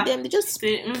critique Yeah. them, they just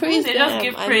They praise just them,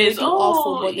 give and they praise. do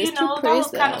awful, Oh, but they you still know, that praise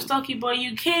was kind of them. stocky, but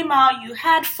you came out, you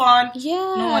had fun.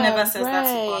 No one ever Yeah, says that to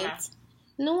right. Bonner.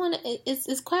 No one,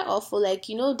 it's quite awful. Like,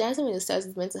 Dancing with the Stars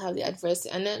is meant to have the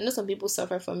adversity, and I know some people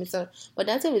suffer from it. So, but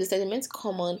Dancing with the Stars is meant to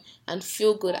come on and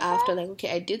feel good after. Like, okay,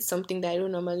 I did something that I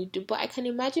don't normally do. But I can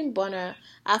imagine Bonner,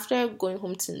 after going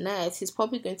home tonight, he's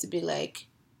probably going to be like,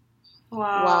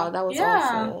 "Wow, Wow. that was Yeah.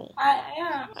 awful.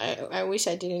 Yeah. I wish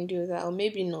I didn't do that, or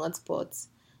maybe not." But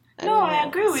I No, don't I know.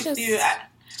 agree with you.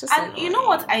 It's just And you know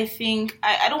what annoying. I think?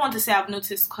 I don't want to say I've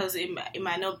noticed because it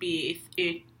might not be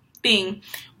a thing,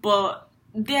 but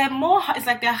they're more, it's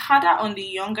like they're harder on the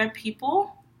younger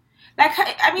people. Like,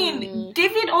 I mean, Mm,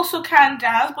 David also can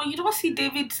dance, but you don't see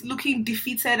David looking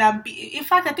defeated. In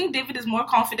fact, I think David is more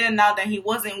confident now than he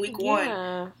was in week 1.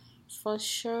 yeah, for And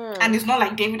sure. it's not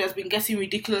like David has been getting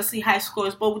ridiculously high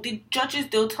scores, but with the judges,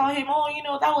 they'll tell him, "Oh,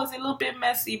 that was a little bit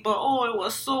messy, but oh, it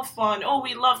was so fun. Oh,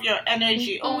 we love your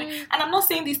energy. Mm-hmm. And I'm not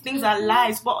saying these things are Mm-hmm.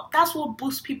 lies, but that's what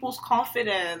boosts people's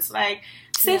confidence. Like,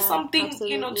 say Yeah, something, to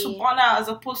absolutely. Bonner as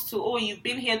opposed to, "Oh, you've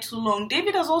been here too long."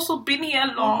 David has also been here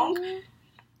long. Mm-hmm.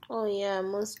 Oh yeah,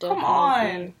 most Come on.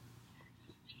 definitely.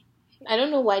 I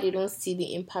don't know why they don't see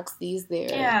the impacts these their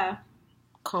Yeah.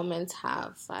 comments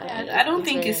have. I don't It's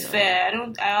think very it's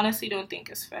annoying. fair. I honestly don't think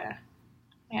it's fair.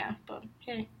 Yeah, but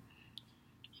hey.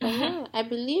 But yeah, I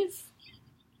believe.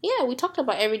 Yeah, we talked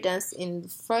about every dance in the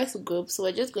first group, so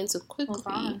we're just going to Move quickly,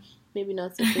 on. maybe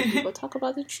not so quickly, but talk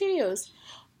about the trios.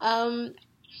 Um,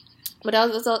 but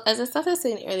as I started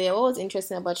saying earlier, what was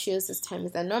interesting about trios this time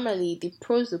is that normally the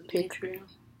pros will pick True.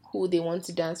 who they want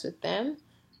to dance with them.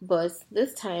 But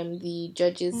this time, the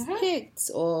judges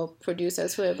picked, or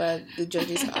producers, whoever the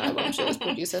judges are. I'm sure it's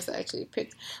producers that actually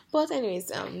picked. But anyways,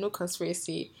 no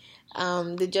conspiracy.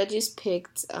 The judges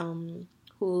picked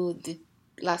who the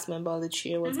last member of the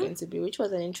trio was going to be, which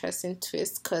was an interesting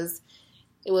twist because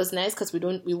it was nice because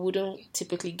we wouldn't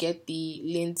typically get the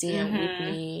Lindsay and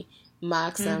Whitney,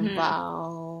 Max and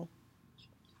Val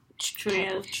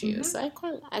type of trio. So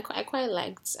I quite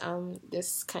liked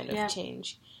this kind of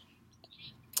change.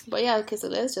 But yeah, okay, so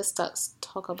let's just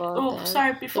talk about them.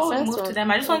 Sorry, before we move to them,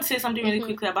 I just want to say something really mm-hmm.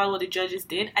 quickly about what the judges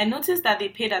did. I noticed that they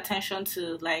paid attention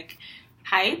to, like,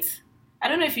 height. I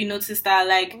don't know if you noticed that,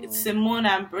 like, Simone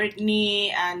and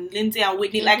Brittany and Lindsay and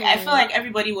Whitney, like, I feel like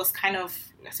everybody was kind of,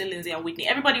 I say Lindsay and Whitney,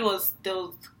 everybody was,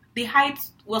 the height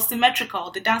was symmetrical,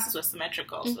 the dances were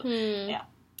symmetrical, so, yeah.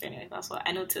 Anyway, that's what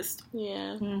I noticed.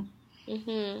 Yeah. No,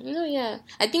 yeah.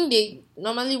 I think they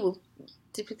normally will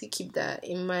typically keep that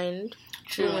in mind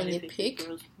when they pick.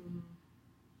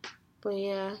 But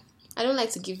yeah, I don't like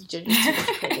to give judges too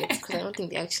much credit because I don't think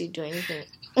they actually do anything.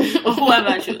 Or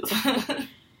whoever choose.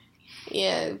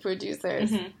 Yeah,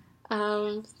 producers.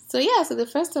 So yeah, so the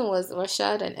first one was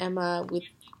Rashad and Emma with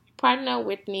partner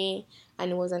Whitney,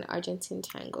 and it was an Argentine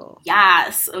tango.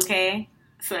 Yes, okay.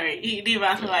 Sorry, you didn't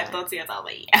ask me my thoughts yet. I was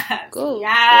like, yes. Go.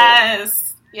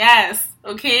 Yes,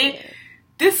 okay. Yeah.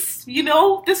 This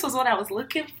was what I was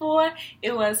looking for.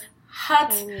 It was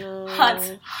hot.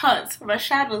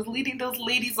 Rashad was leading those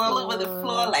ladies all over the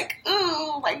floor like,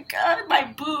 oh my god,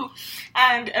 my boo.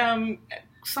 And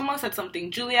someone said something.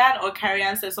 Julianne or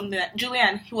Carrie-Anne said something.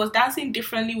 Julianne, he was dancing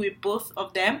differently with both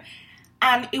of them.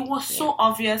 And it was so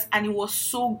obvious and it was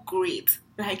so great.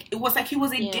 Like, it was like he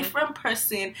was a different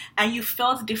person and you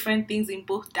felt different things in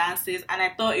both dances. And I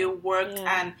thought it worked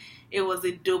and it was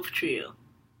a dope trio.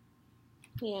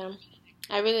 Yeah,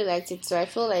 I really liked it. So I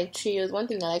feel like trios, one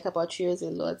thing I like about trios a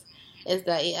lot is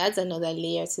that it adds another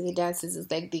layer to the dances.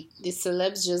 It's like the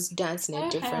celebs just dance in a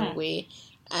different way.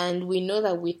 And we know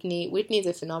that Whitney is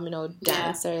a phenomenal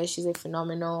dancer. Yeah. She's a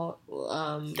phenomenal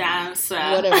dancer.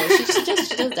 Whatever. She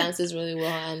just dances really well.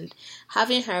 And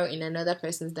having her in another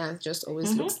person's dance just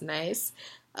always looks nice.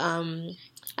 And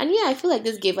yeah, I feel like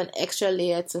this gave an extra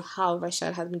layer to how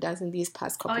Rashad has been dancing these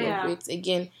past couple of weeks.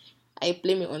 Again, I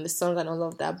blame it on the song and all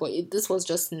of that, but this was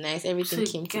just nice. Everything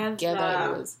came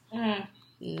together. It was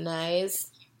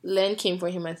nice. Len came for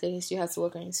him and said he still has to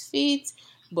work on his feet,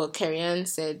 but Kerry-Ann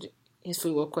said his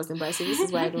footwork wasn't bad. So this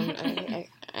is why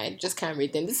I just can't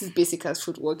rate them. This is basic as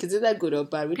footwork. Is it that good or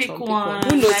bad? Which pick one.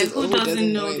 Who knows who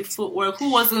doesn't know the footwork?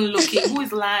 Who wasn't looking? Who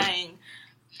is lying?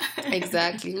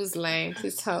 Exactly. Who's lying?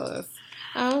 Please tell us.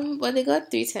 But they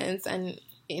got 3 10s and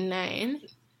a 9.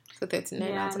 So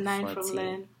 39 out of 9 40. From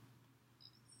Len.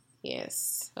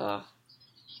 Yes. Oh.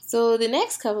 So the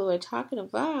next couple we're talking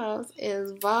about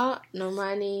is Val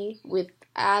Normani with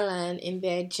Alan in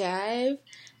their jive.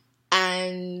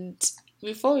 And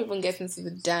before we even get into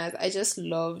the dance, I just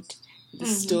loved the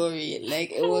story.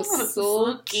 Like, it was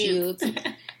so cute.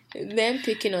 Them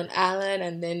picking on Alan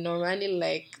and then Normani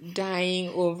like dying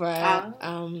over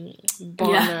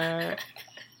Bonner.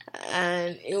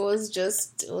 And it was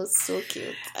so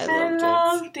cute. I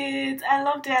loved it. I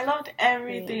loved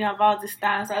everything about this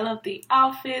dance. I loved the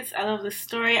outfits. I loved the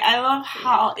story. I love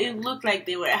how it looked like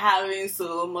they were having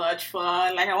so much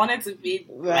fun. Like, I wanted to be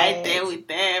right there with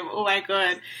them. Oh my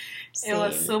god. Same. It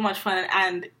was so much fun,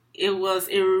 and it was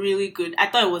I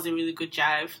thought it was a really good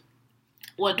jive.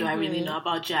 What do I really know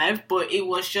about jive? But it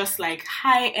was just like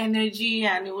high energy,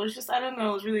 and it was just, I don't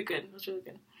know, it was really good.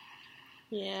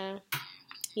 Yeah.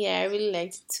 Yeah, I really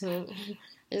liked it too.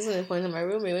 This was the point of my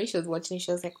roommate, when she was watching,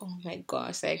 she was like, oh my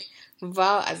gosh, like,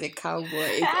 Val as a cowboy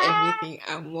is everything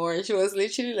and more. She was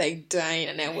literally like dying,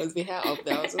 and I was with her up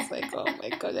there. I was just like, oh my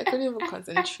god, I couldn't even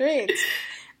concentrate.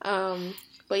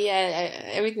 But yeah,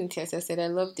 everything Tessa said, I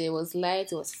loved it. It was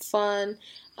light, it was fun.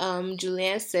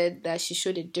 Julianne said that she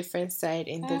showed a different side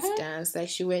in this dance. Like,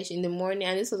 she went in the morning,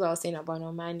 and this was what I was saying about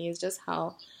Normani, it's just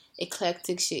how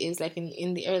eclectic she is. Like,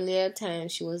 in the earlier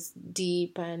times, she was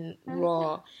deep and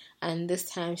raw, and this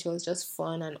time she was just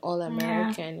fun and all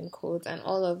American in quotes and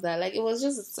all of that. Like, it was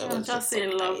just so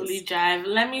lovely jive.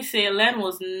 Let me say, Len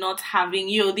was not having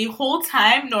you the whole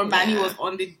time. Normani was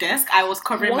on the desk. I was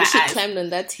covering my eyes. Once she climbed on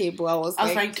that table, I was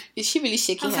like, is she really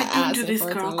shaking her ass? Don't do this,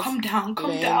 girl. Calm down.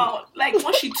 Like,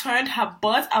 when she turned her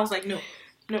butt, I was like, no,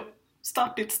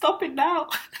 stop it now.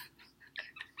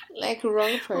 Like,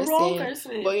 wrong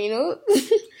person. But, you know,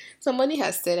 somebody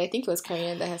has said, I think it was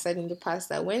Kerry-Ann that has said in the past,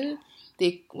 that when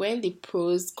the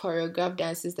pros choreograph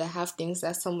dances that have things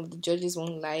that some of the judges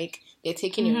won't like, they're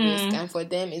taking a risk, and for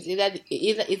them it's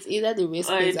either the risk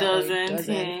or it doesn't.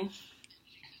 Yeah.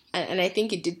 And I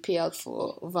think it did pay out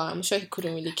for Val. I'm sure he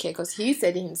couldn't really care, because he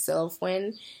said it himself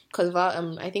because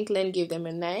Val, I think Len gave them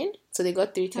a 9, so they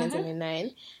got 3 10s and a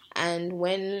 9. And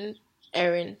when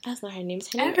Erin, that's not her name.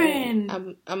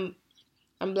 Erin.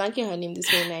 I'm blanking her name this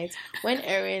whole night. When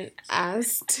Erin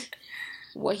asked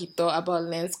what he thought about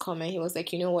Len's comment, he was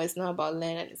like, you know what, it's not about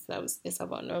Len, and it's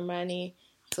about Normani.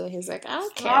 So he's like, I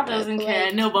don't care. Val doesn't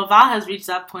care. No, but Val has reached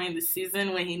that point in the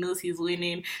season when he knows he's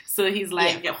winning. So he's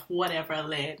like, whatever,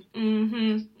 Len.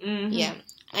 Yeah.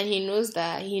 And he knows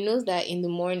that in the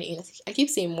morning, I keep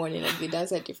saying morning, like they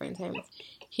dance at different times.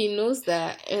 He knows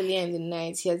that earlier in the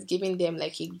night, he has given them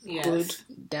like a good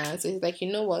dance. So he's like,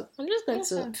 you know what? I'm just going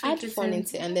to add fun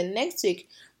into it. And then next week,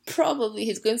 probably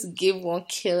he's going to give one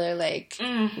killer like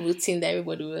routine that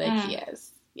everybody will be like,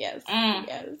 yes.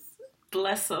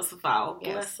 Bless us, Val.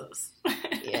 Bless us.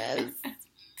 Yes.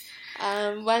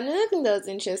 But another thing that was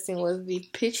interesting was the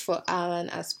pitch for Alan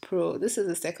as pro. This is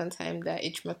the second time that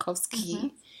H.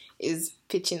 Makovsky is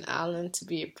pitching Alan to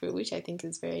be a pro, which I think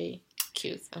is very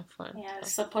cute and fun. Yeah,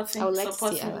 supporting. I would like to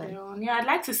see Alan. Everyone. Yeah, I'd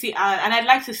like to see Alan, and I'd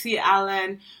like to see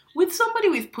Alan with somebody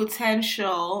with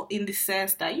potential, in the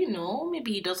sense that, you know,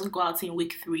 maybe he doesn't go out in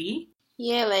week 3.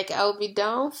 Yeah, like, I'll be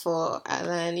down for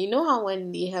Alan. You know how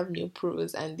when they have new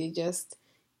pros and they just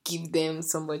give them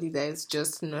somebody that is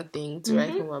just nothing to write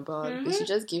home about, they should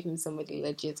just give him somebody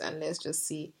legit, and let's just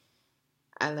see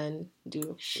Alan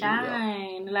do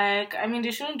shine. Well. Like, I mean,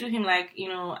 they shouldn't do him like, you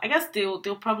know, I guess they'll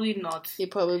probably not. They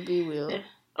probably will.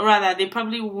 Or rather, they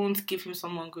probably won't give him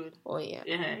someone good. Oh, yeah.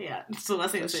 Yeah. So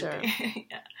that's the same thing.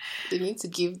 Yeah. They need to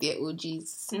give their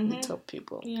OGs the top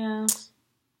people. Yeah.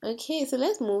 Okay, so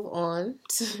let's move on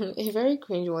to a very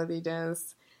cringe-worthy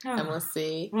dance, I must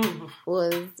say,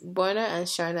 was Bonner and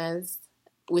Shauna's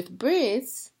with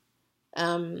braids,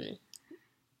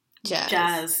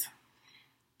 jazz.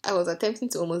 I was attempting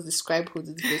to almost describe who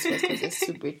this Brit was because there's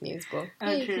two Britneys, but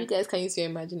hey, you guys can use your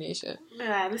imagination.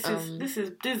 Yeah, this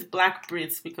is Black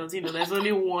Brits because there's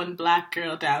only one black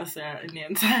girl dancer in the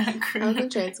entire crew. I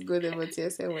wasn't trying to go there, but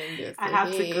yes, I went there. So I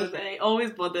have to go there. It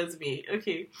always bothers me.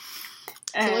 Okay.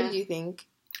 So what do you think?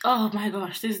 Oh my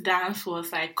gosh, this dance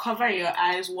was like cover your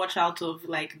eyes, watch out of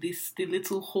like the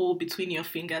little hole between your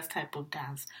fingers type of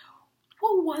dance.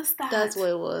 What was that? That's what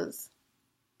it was.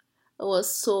 It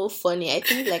was so funny. I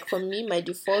think, like, for me, my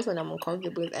default when I'm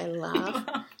uncomfortable is I laugh.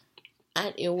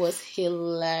 And it was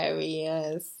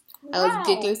hilarious. Wow. I was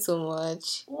giggling so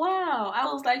much. Wow. I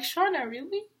was like, Shauna,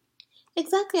 really?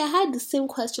 Exactly. I had the same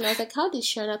question. I was like, how did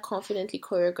Shauna confidently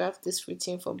choreograph this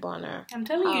routine for Bonner? I'm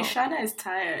telling you, Shauna is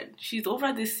tired. She's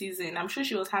over this season. I'm sure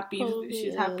she was happy. Oh,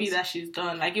 she's happy that she's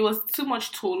done. Like, it was too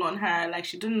much toll on her. Like,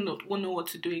 she didn't know what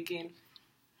to do again.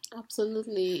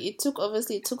 Absolutely. It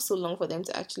took so long for them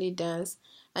to actually dance.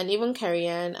 And even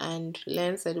Carrie-Anne and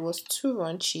Len said it was too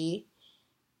raunchy.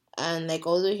 And like,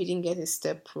 although he didn't get his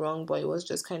step wrong, but it was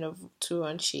just kind of too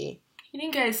raunchy. He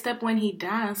didn't get his step when he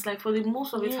danced. Like, for the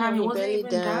most of the time, he wasn't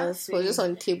even dancing. He was just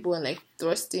on the table and like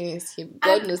thrusting his hip.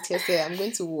 God knows, Tessa, I'm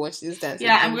going to watch this dance.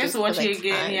 Yeah, I'm going to watch it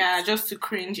again. Yeah, just to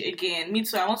cringe again. Me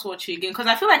too. I want to watch it again because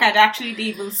I feel like I actually didn't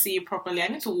even see it properly. I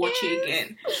need to watch it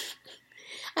again.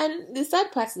 And the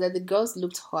sad part is that the girls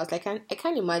looked hot. Like, I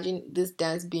can't imagine this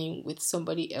dance being with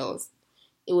somebody else.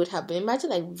 It would have been, imagine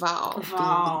like Val being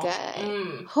the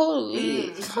guy.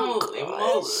 Holy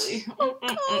moly.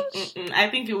 I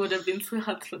think it would have been too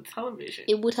hot for television.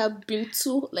 It would have been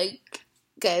too, like,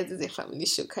 guys, it's a family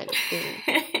show kind of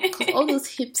thing. Because all those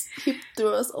hip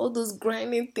throws, all those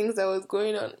grinding things that was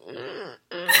going on.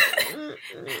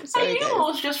 Sorry, guys.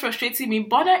 What was just frustrating me?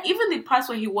 Bonner, even the parts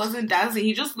where he wasn't dancing,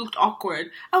 he just looked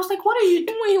awkward. I was like, what are you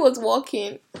doing? When he was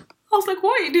walking, I was like,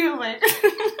 what are you doing, man?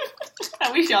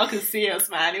 I wish y'all could see us,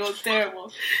 man. It was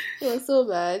terrible. It was so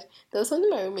bad. There was something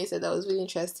my roommate said that was really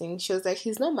interesting. She was like,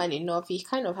 he's not man enough. He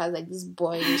kind of has like this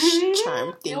boyish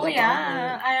charm thing. Oh,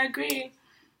 yeah. I agree.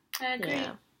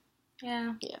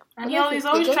 Yeah. And he's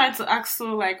always trying to act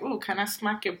so like, oh, can I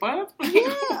smack your butt?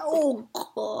 Yeah. Oh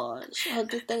gosh. Oh,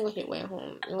 this thing when he went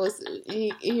home.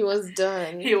 He was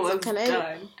done. He was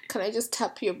done. Can I just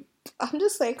tap your? I'm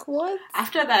just like, what?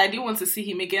 After that, I didn't want to see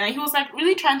him again. And he was like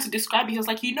really trying to describe it. He was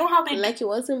like, you know how they like it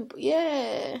wasn't.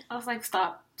 Yeah. I was like,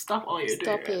 stop all you're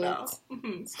doing right now.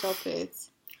 Stop it.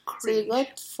 Cringe. So you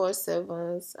got 4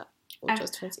 7s. Which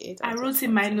was 28. I wrote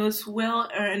in my notes, well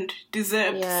earned,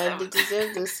 deserved. Yeah, they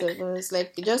deserved those 7s.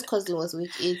 Like, just because it was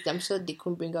week 8, I'm sure they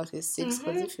couldn't bring out a 6.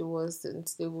 Because if it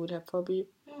wasn't, they would have probably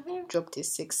dropped a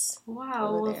 6.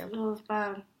 Wow, it was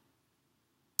bad.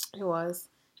 It was.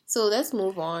 So let's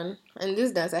move on. And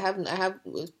this dance, I have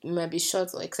might be short,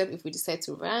 or except if we decide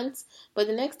to rant. But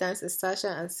the next dance is Sasha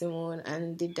and Simone,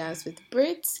 and they danced with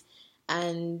Brit,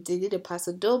 and they did a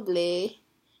paso doble.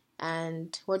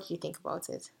 And what do you think about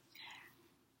it?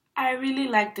 I really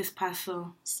like this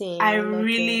paso. Same. I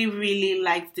really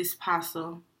like this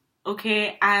paso.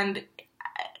 Okay, and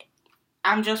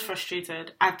I'm just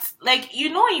frustrated at, like, you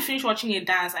know when you finish watching a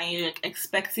dance and you're like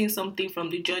expecting something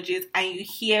from the judges and you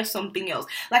hear something else.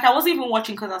 Like, I wasn't even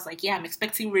watching because I was like, yeah, I'm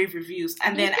expecting rave reviews,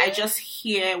 and then I just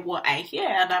hear what I hear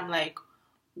and I'm like,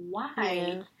 why?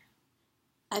 Yeah.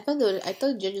 I thought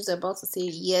the judges were about to say,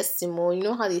 yes, Simone. You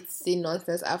know how they say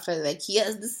nonsense after, like,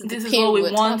 yes, this is what we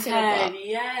wanted.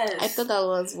 Yes. I thought that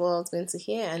was what I was going to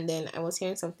hear, and then I was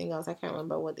hearing something else. I can't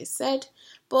remember what they said.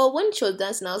 But when she was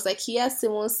dancing, I was like, yes,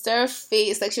 Simone, stir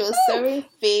face. Like, she was stirring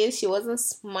face. She wasn't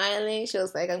smiling. She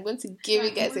was like, I'm going to give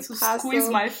you guys a pass. Squeeze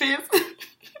my face.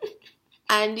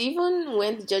 And even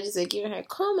when the judges were giving her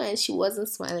comments, she wasn't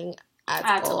smiling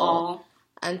at all.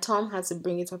 And Tom had to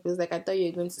bring it up. He was like, I thought you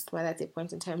were going to smile at a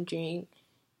point in time during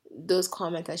those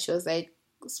comments. And she was like,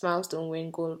 smiles don't win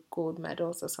gold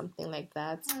medals or something like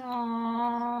that.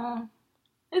 Aww.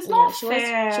 It's not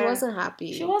fair. She wasn't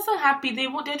happy. She wasn't happy.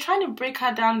 They're trying to break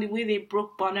her down the way they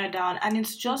broke Bonner down. And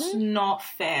it's just not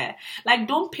fair. Like,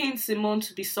 don't paint Simone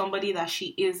to be somebody that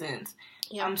she isn't.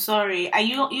 Yeah. I'm sorry.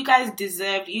 You guys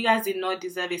did not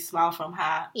deserve a smile from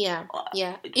her. Yeah.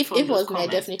 If it was me, I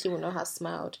definitely would not have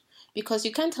smiled. Because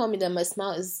you can't tell me that my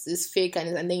smile is fake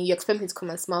and then you expect me to come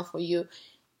and smile for you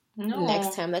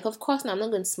next time. Like, of course, no, I'm not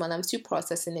going to smile. I'm still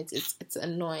processing it. It's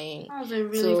annoying. That was a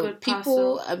really good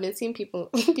paso. I've been seeing people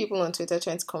on Twitter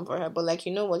trying to come for her. But, like,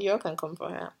 you know what? You all can come for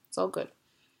her. It's all good.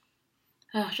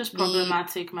 Just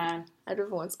problematic, man. I don't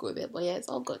even want to go there. But, yeah, it's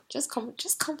all good. Just come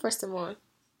for Simone.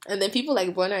 And then people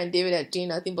like Bonner and David are doing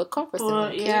nothing but come for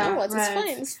Simone. Yeah, you know what?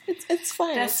 right. It's fine. It's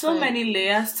fine. There's so many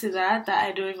layers to that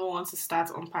I don't even want to start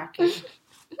unpacking.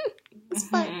 It's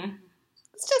fine.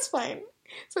 It's just fine.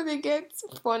 So they get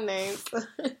 4 9s.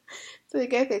 So they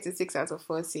get 36 out of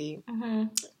 40. Mm-hmm.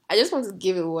 I just want to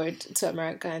give a word to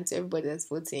America and to everybody that's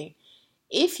voting.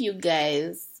 If you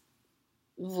guys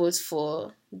vote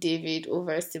for David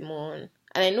over Simone,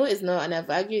 and I know it's not, and I've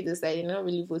argued this, that you're not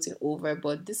really voting over,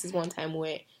 but this is one time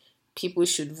where people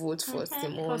should vote for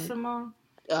Simone,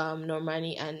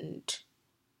 Normani, and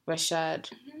Rashad.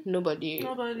 Nobody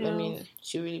I mean, else.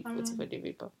 should really vote for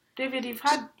David. But David, you've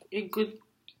had a good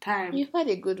time. You've had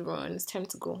a good run. It's time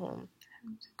to go home.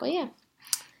 But yeah.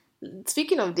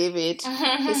 Speaking of David,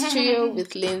 his trio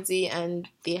with Lindsay and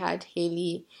they had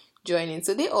Haley joining.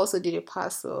 So they also did a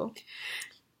parcel.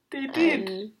 They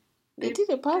did. They did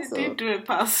a parcel. They did do a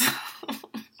parcel.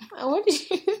 What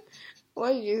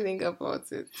did you think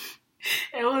about it?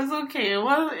 It was okay.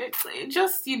 Well, it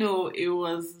just, it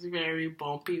was very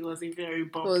bumpy. It was a very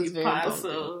bumpy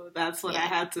parcel. That's what I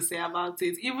had to say about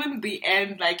it. Even the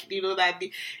end, that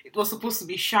it was supposed to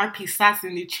be sharp. He sat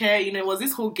in the chair. It was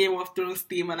this whole Game of Thrones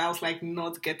theme, and I was like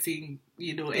not getting,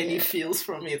 any feels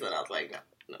from it. And I was like,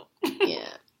 no. Yeah.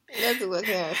 That's what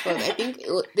I felt. I think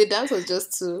the dance was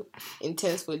just too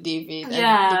intense for David.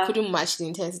 And he couldn't match the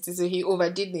intensity, so he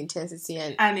overdid the intensity.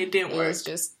 And it didn't work. It was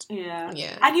just... Yeah.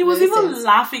 And he was even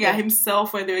laughing at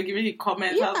himself when they were giving the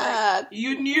comments. Yeah. I was like,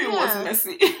 you knew it was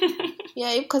messy.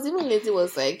 Yeah, because even Lizzie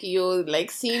was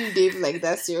like, seeing Dave like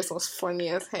that serious was funny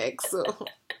as heck, so...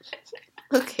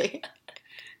 Okay.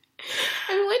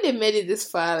 I mean, when they made it this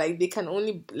far, they can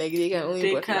only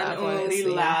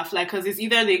laugh, because it's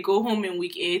either they go home in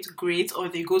week 8, great, or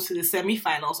they go to the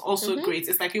semi-finals, also great.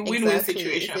 It's like a win-win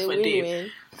situation for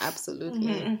Dave. Absolutely.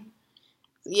 Mm-hmm.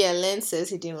 Yeah, Len says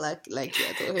he didn't like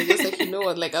it at all. He's just like, you know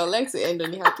what, I would like to end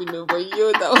on a happy note, but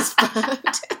that was bad.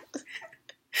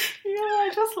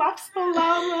 I just laughed so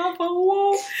loud, but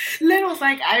whoa. Len was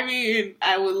like, I mean,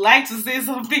 I would like to say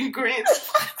something great.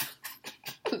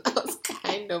 That was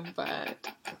kind of bad.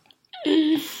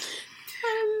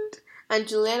 And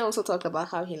Julian also talked about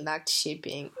how he lacked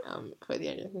shaping for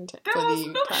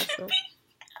the parcel.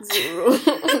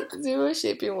 Zero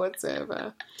shaping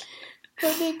whatsoever.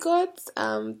 But they got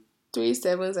 3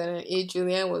 7s and an 8.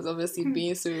 Julian was obviously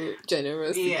being so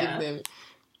generous to give them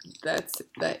that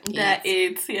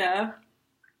 8, yeah.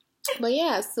 But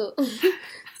yeah, so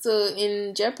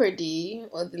in Jeopardy,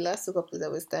 or the last 2 couples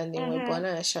that were standing were Bonner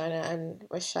and Sharna and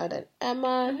Rashad and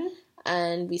Emma,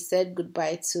 and we said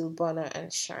goodbye to Bonner and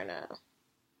Sharna.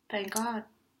 Thank God.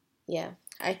 Yeah,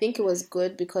 I think it was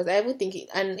good because I think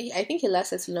he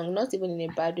lasted too long, not even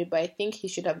in a bad way, but I think he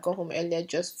should have gone home earlier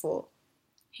just for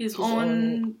his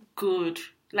own good.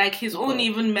 His own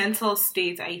even mental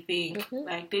state, I think.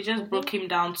 They just broke him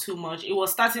down too much. It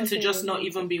was starting to just not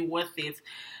even be worth it.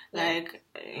 So.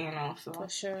 For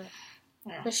sure.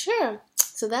 Yeah. For sure.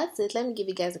 So that's it. Let me give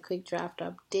you guys a quick draft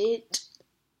update.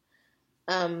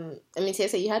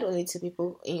 Tessa, you had only 2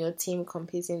 people in your team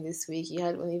competing this week. You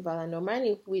had only Val and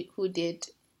Normani who did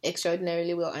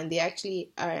extraordinarily well, and they actually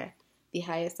are the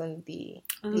highest on the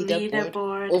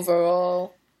leaderboard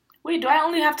overall. Wait, do I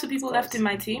only have 2 people left in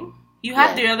my team? You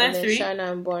had the other 3?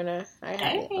 Shana and Borna. I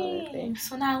had the other 3.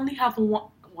 So now I only have 1.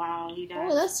 Wow, you guys.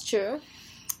 Oh, that's true.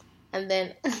 And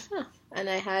then, and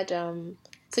I had,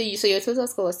 so your total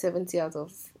score was 70 out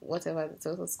of whatever the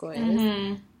total score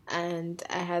is. And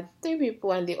I had 3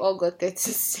 people and they all got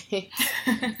 36.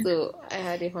 So I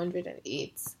had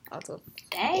 108 out of...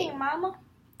 Dang, mama.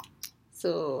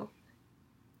 So,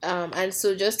 and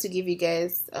so just to give you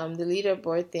guys the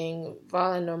leaderboard thing,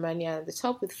 Val and Normani are at the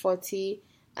top with 40,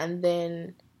 and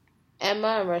then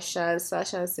Emma and Rashad,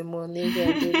 Sasha and Simone, Lindsay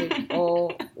and David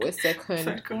all were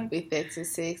second with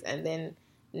 36, and then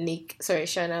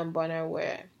Shana and Bonner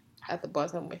were at the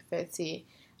bottom with 30.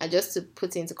 And just to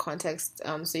put into context,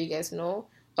 so you guys know,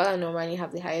 Val and Normani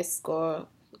have the highest score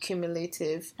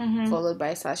cumulative, followed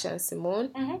by Sasha and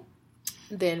Simone,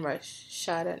 then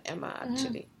Rashad and Emma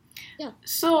actually. Yeah.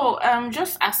 So,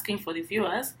 just asking for the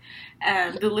viewers,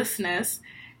 the listeners,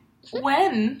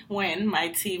 when my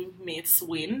teammates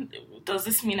win, does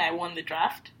this mean I won the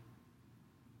draft?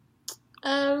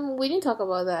 We didn't talk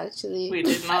about that actually. We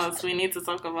did not. We need to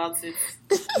talk about it.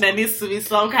 There needs to be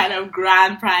some kind of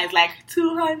grand prize, like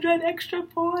 200 extra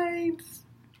points.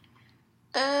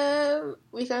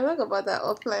 We can talk about that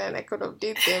offline. I could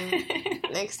update them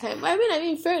next time. I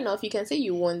mean, fair enough. You can say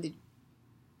you won the.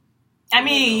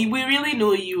 We really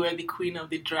know you were the queen of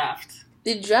the draft.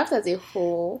 The draft as a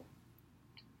whole,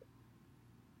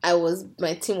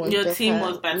 my team was better. Your team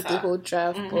was better with the whole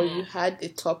draft, but you had the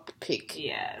top pick.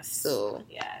 Yes. So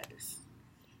yes.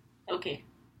 Okay.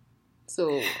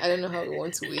 So I don't know how we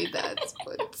want to weigh that,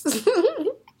 but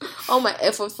all my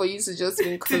effort for you to just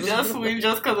win. To just win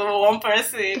just because of one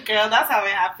person. Girl, that's how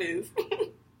it happens.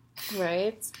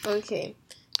 Right? Okay.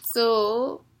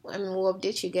 So, we'll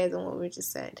update you guys on what we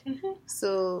just said. Mm-hmm.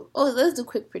 So, let's do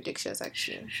quick predictions,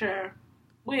 actually. Sure.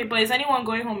 Wait, but is anyone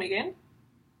going home again?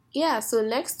 Yeah, so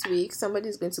next week,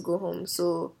 somebody's going to go home.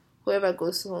 So, whoever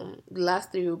goes home, the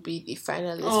last 3 will be the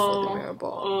finalists for the Mirror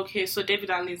Ball. Okay, so David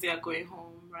and Lindsay are going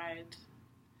home, right?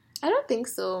 I don't think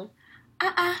so.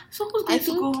 So who's going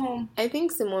to go home? I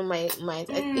think Simone might. I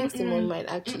think Simone might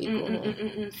actually go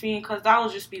home. Because that will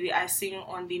just be the icing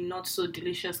on the not so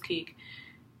delicious cake.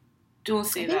 Don't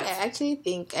say that. I actually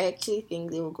think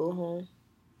they will go home.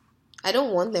 I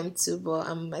don't want them to, but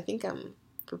I think I'm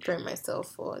preparing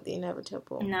myself for the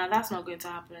inevitable. Nah, that's not going to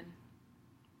happen.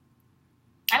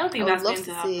 I don't think that's going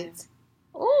to happen. It.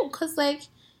 Oh, because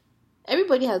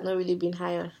everybody has not really been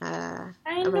high on her.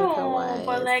 I know,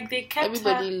 but they kept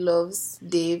everybody loves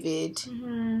David.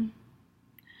 Mm-hmm.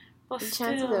 But the still,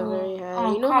 chances are very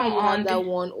high. You know how you have that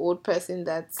one old person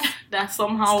that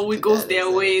somehow wiggles their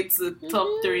way to top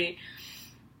 3.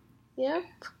 Yep.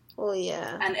 Oh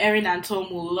yeah. And Erin and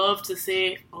Tom will love to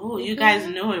say, "Oh, you guys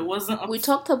know it wasn't." We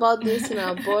talked about this in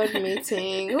our board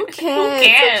meeting. Who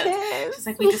cares? She's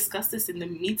like, we discussed this in the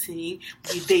meeting.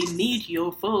 They need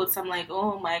your votes. I'm like,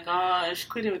 oh my gosh,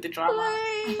 quit it with the drama.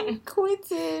 Quit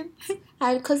it.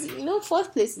 Because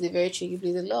 4th place is a very tricky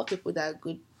place. A lot of people that are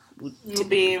good would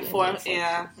be in 4th.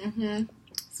 Yeah. Mm-hmm.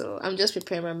 So I'm just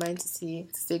preparing my mind to say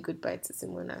goodbye to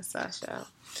Simone and Sasha.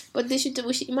 But we should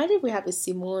imagine if we have a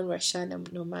Simone, Rashad, and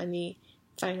Normani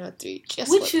final 3.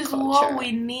 Which is what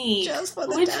we need. Just for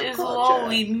the Which is culture. what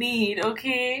we need,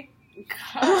 okay?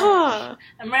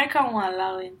 America won't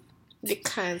allow it. They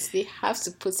can't. They have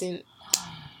to put in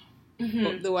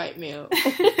the white male.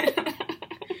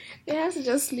 They have to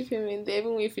just slip him in there,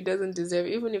 even if he doesn't deserve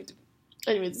it. Even if...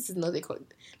 Anyway, this is not a code.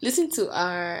 Listen to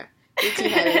our... I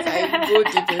go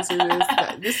deep into this.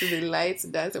 This is a light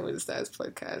Dancing with the Stars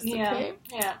podcast. Okay?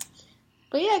 Yeah.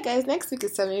 But yeah, guys, next week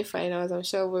is semi-finals. I'm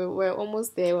sure we're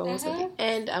almost there. We're almost at the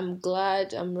end. I'm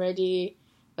glad. I'm ready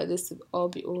for this to all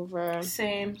be over.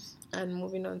 Same. And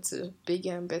moving on to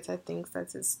bigger and better things.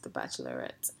 That is The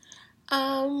Bachelorette.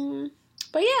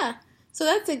 But yeah, so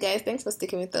that's it, guys. Thanks for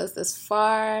sticking with us this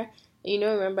far.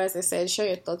 Remember, as I said, share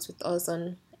your thoughts with us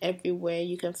on everywhere.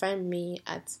 You can find me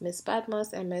at Miss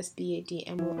Badmos,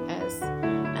 MSBADMOS.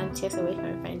 And Tessa, where can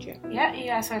I find you? Yeah, you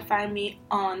guys can find me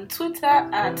on Twitter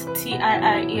at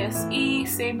TIIESE.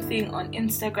 Same thing on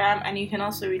Instagram, and you can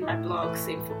also read my blog,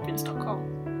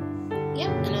 samefootprints.com. Yeah,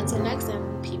 and until next time.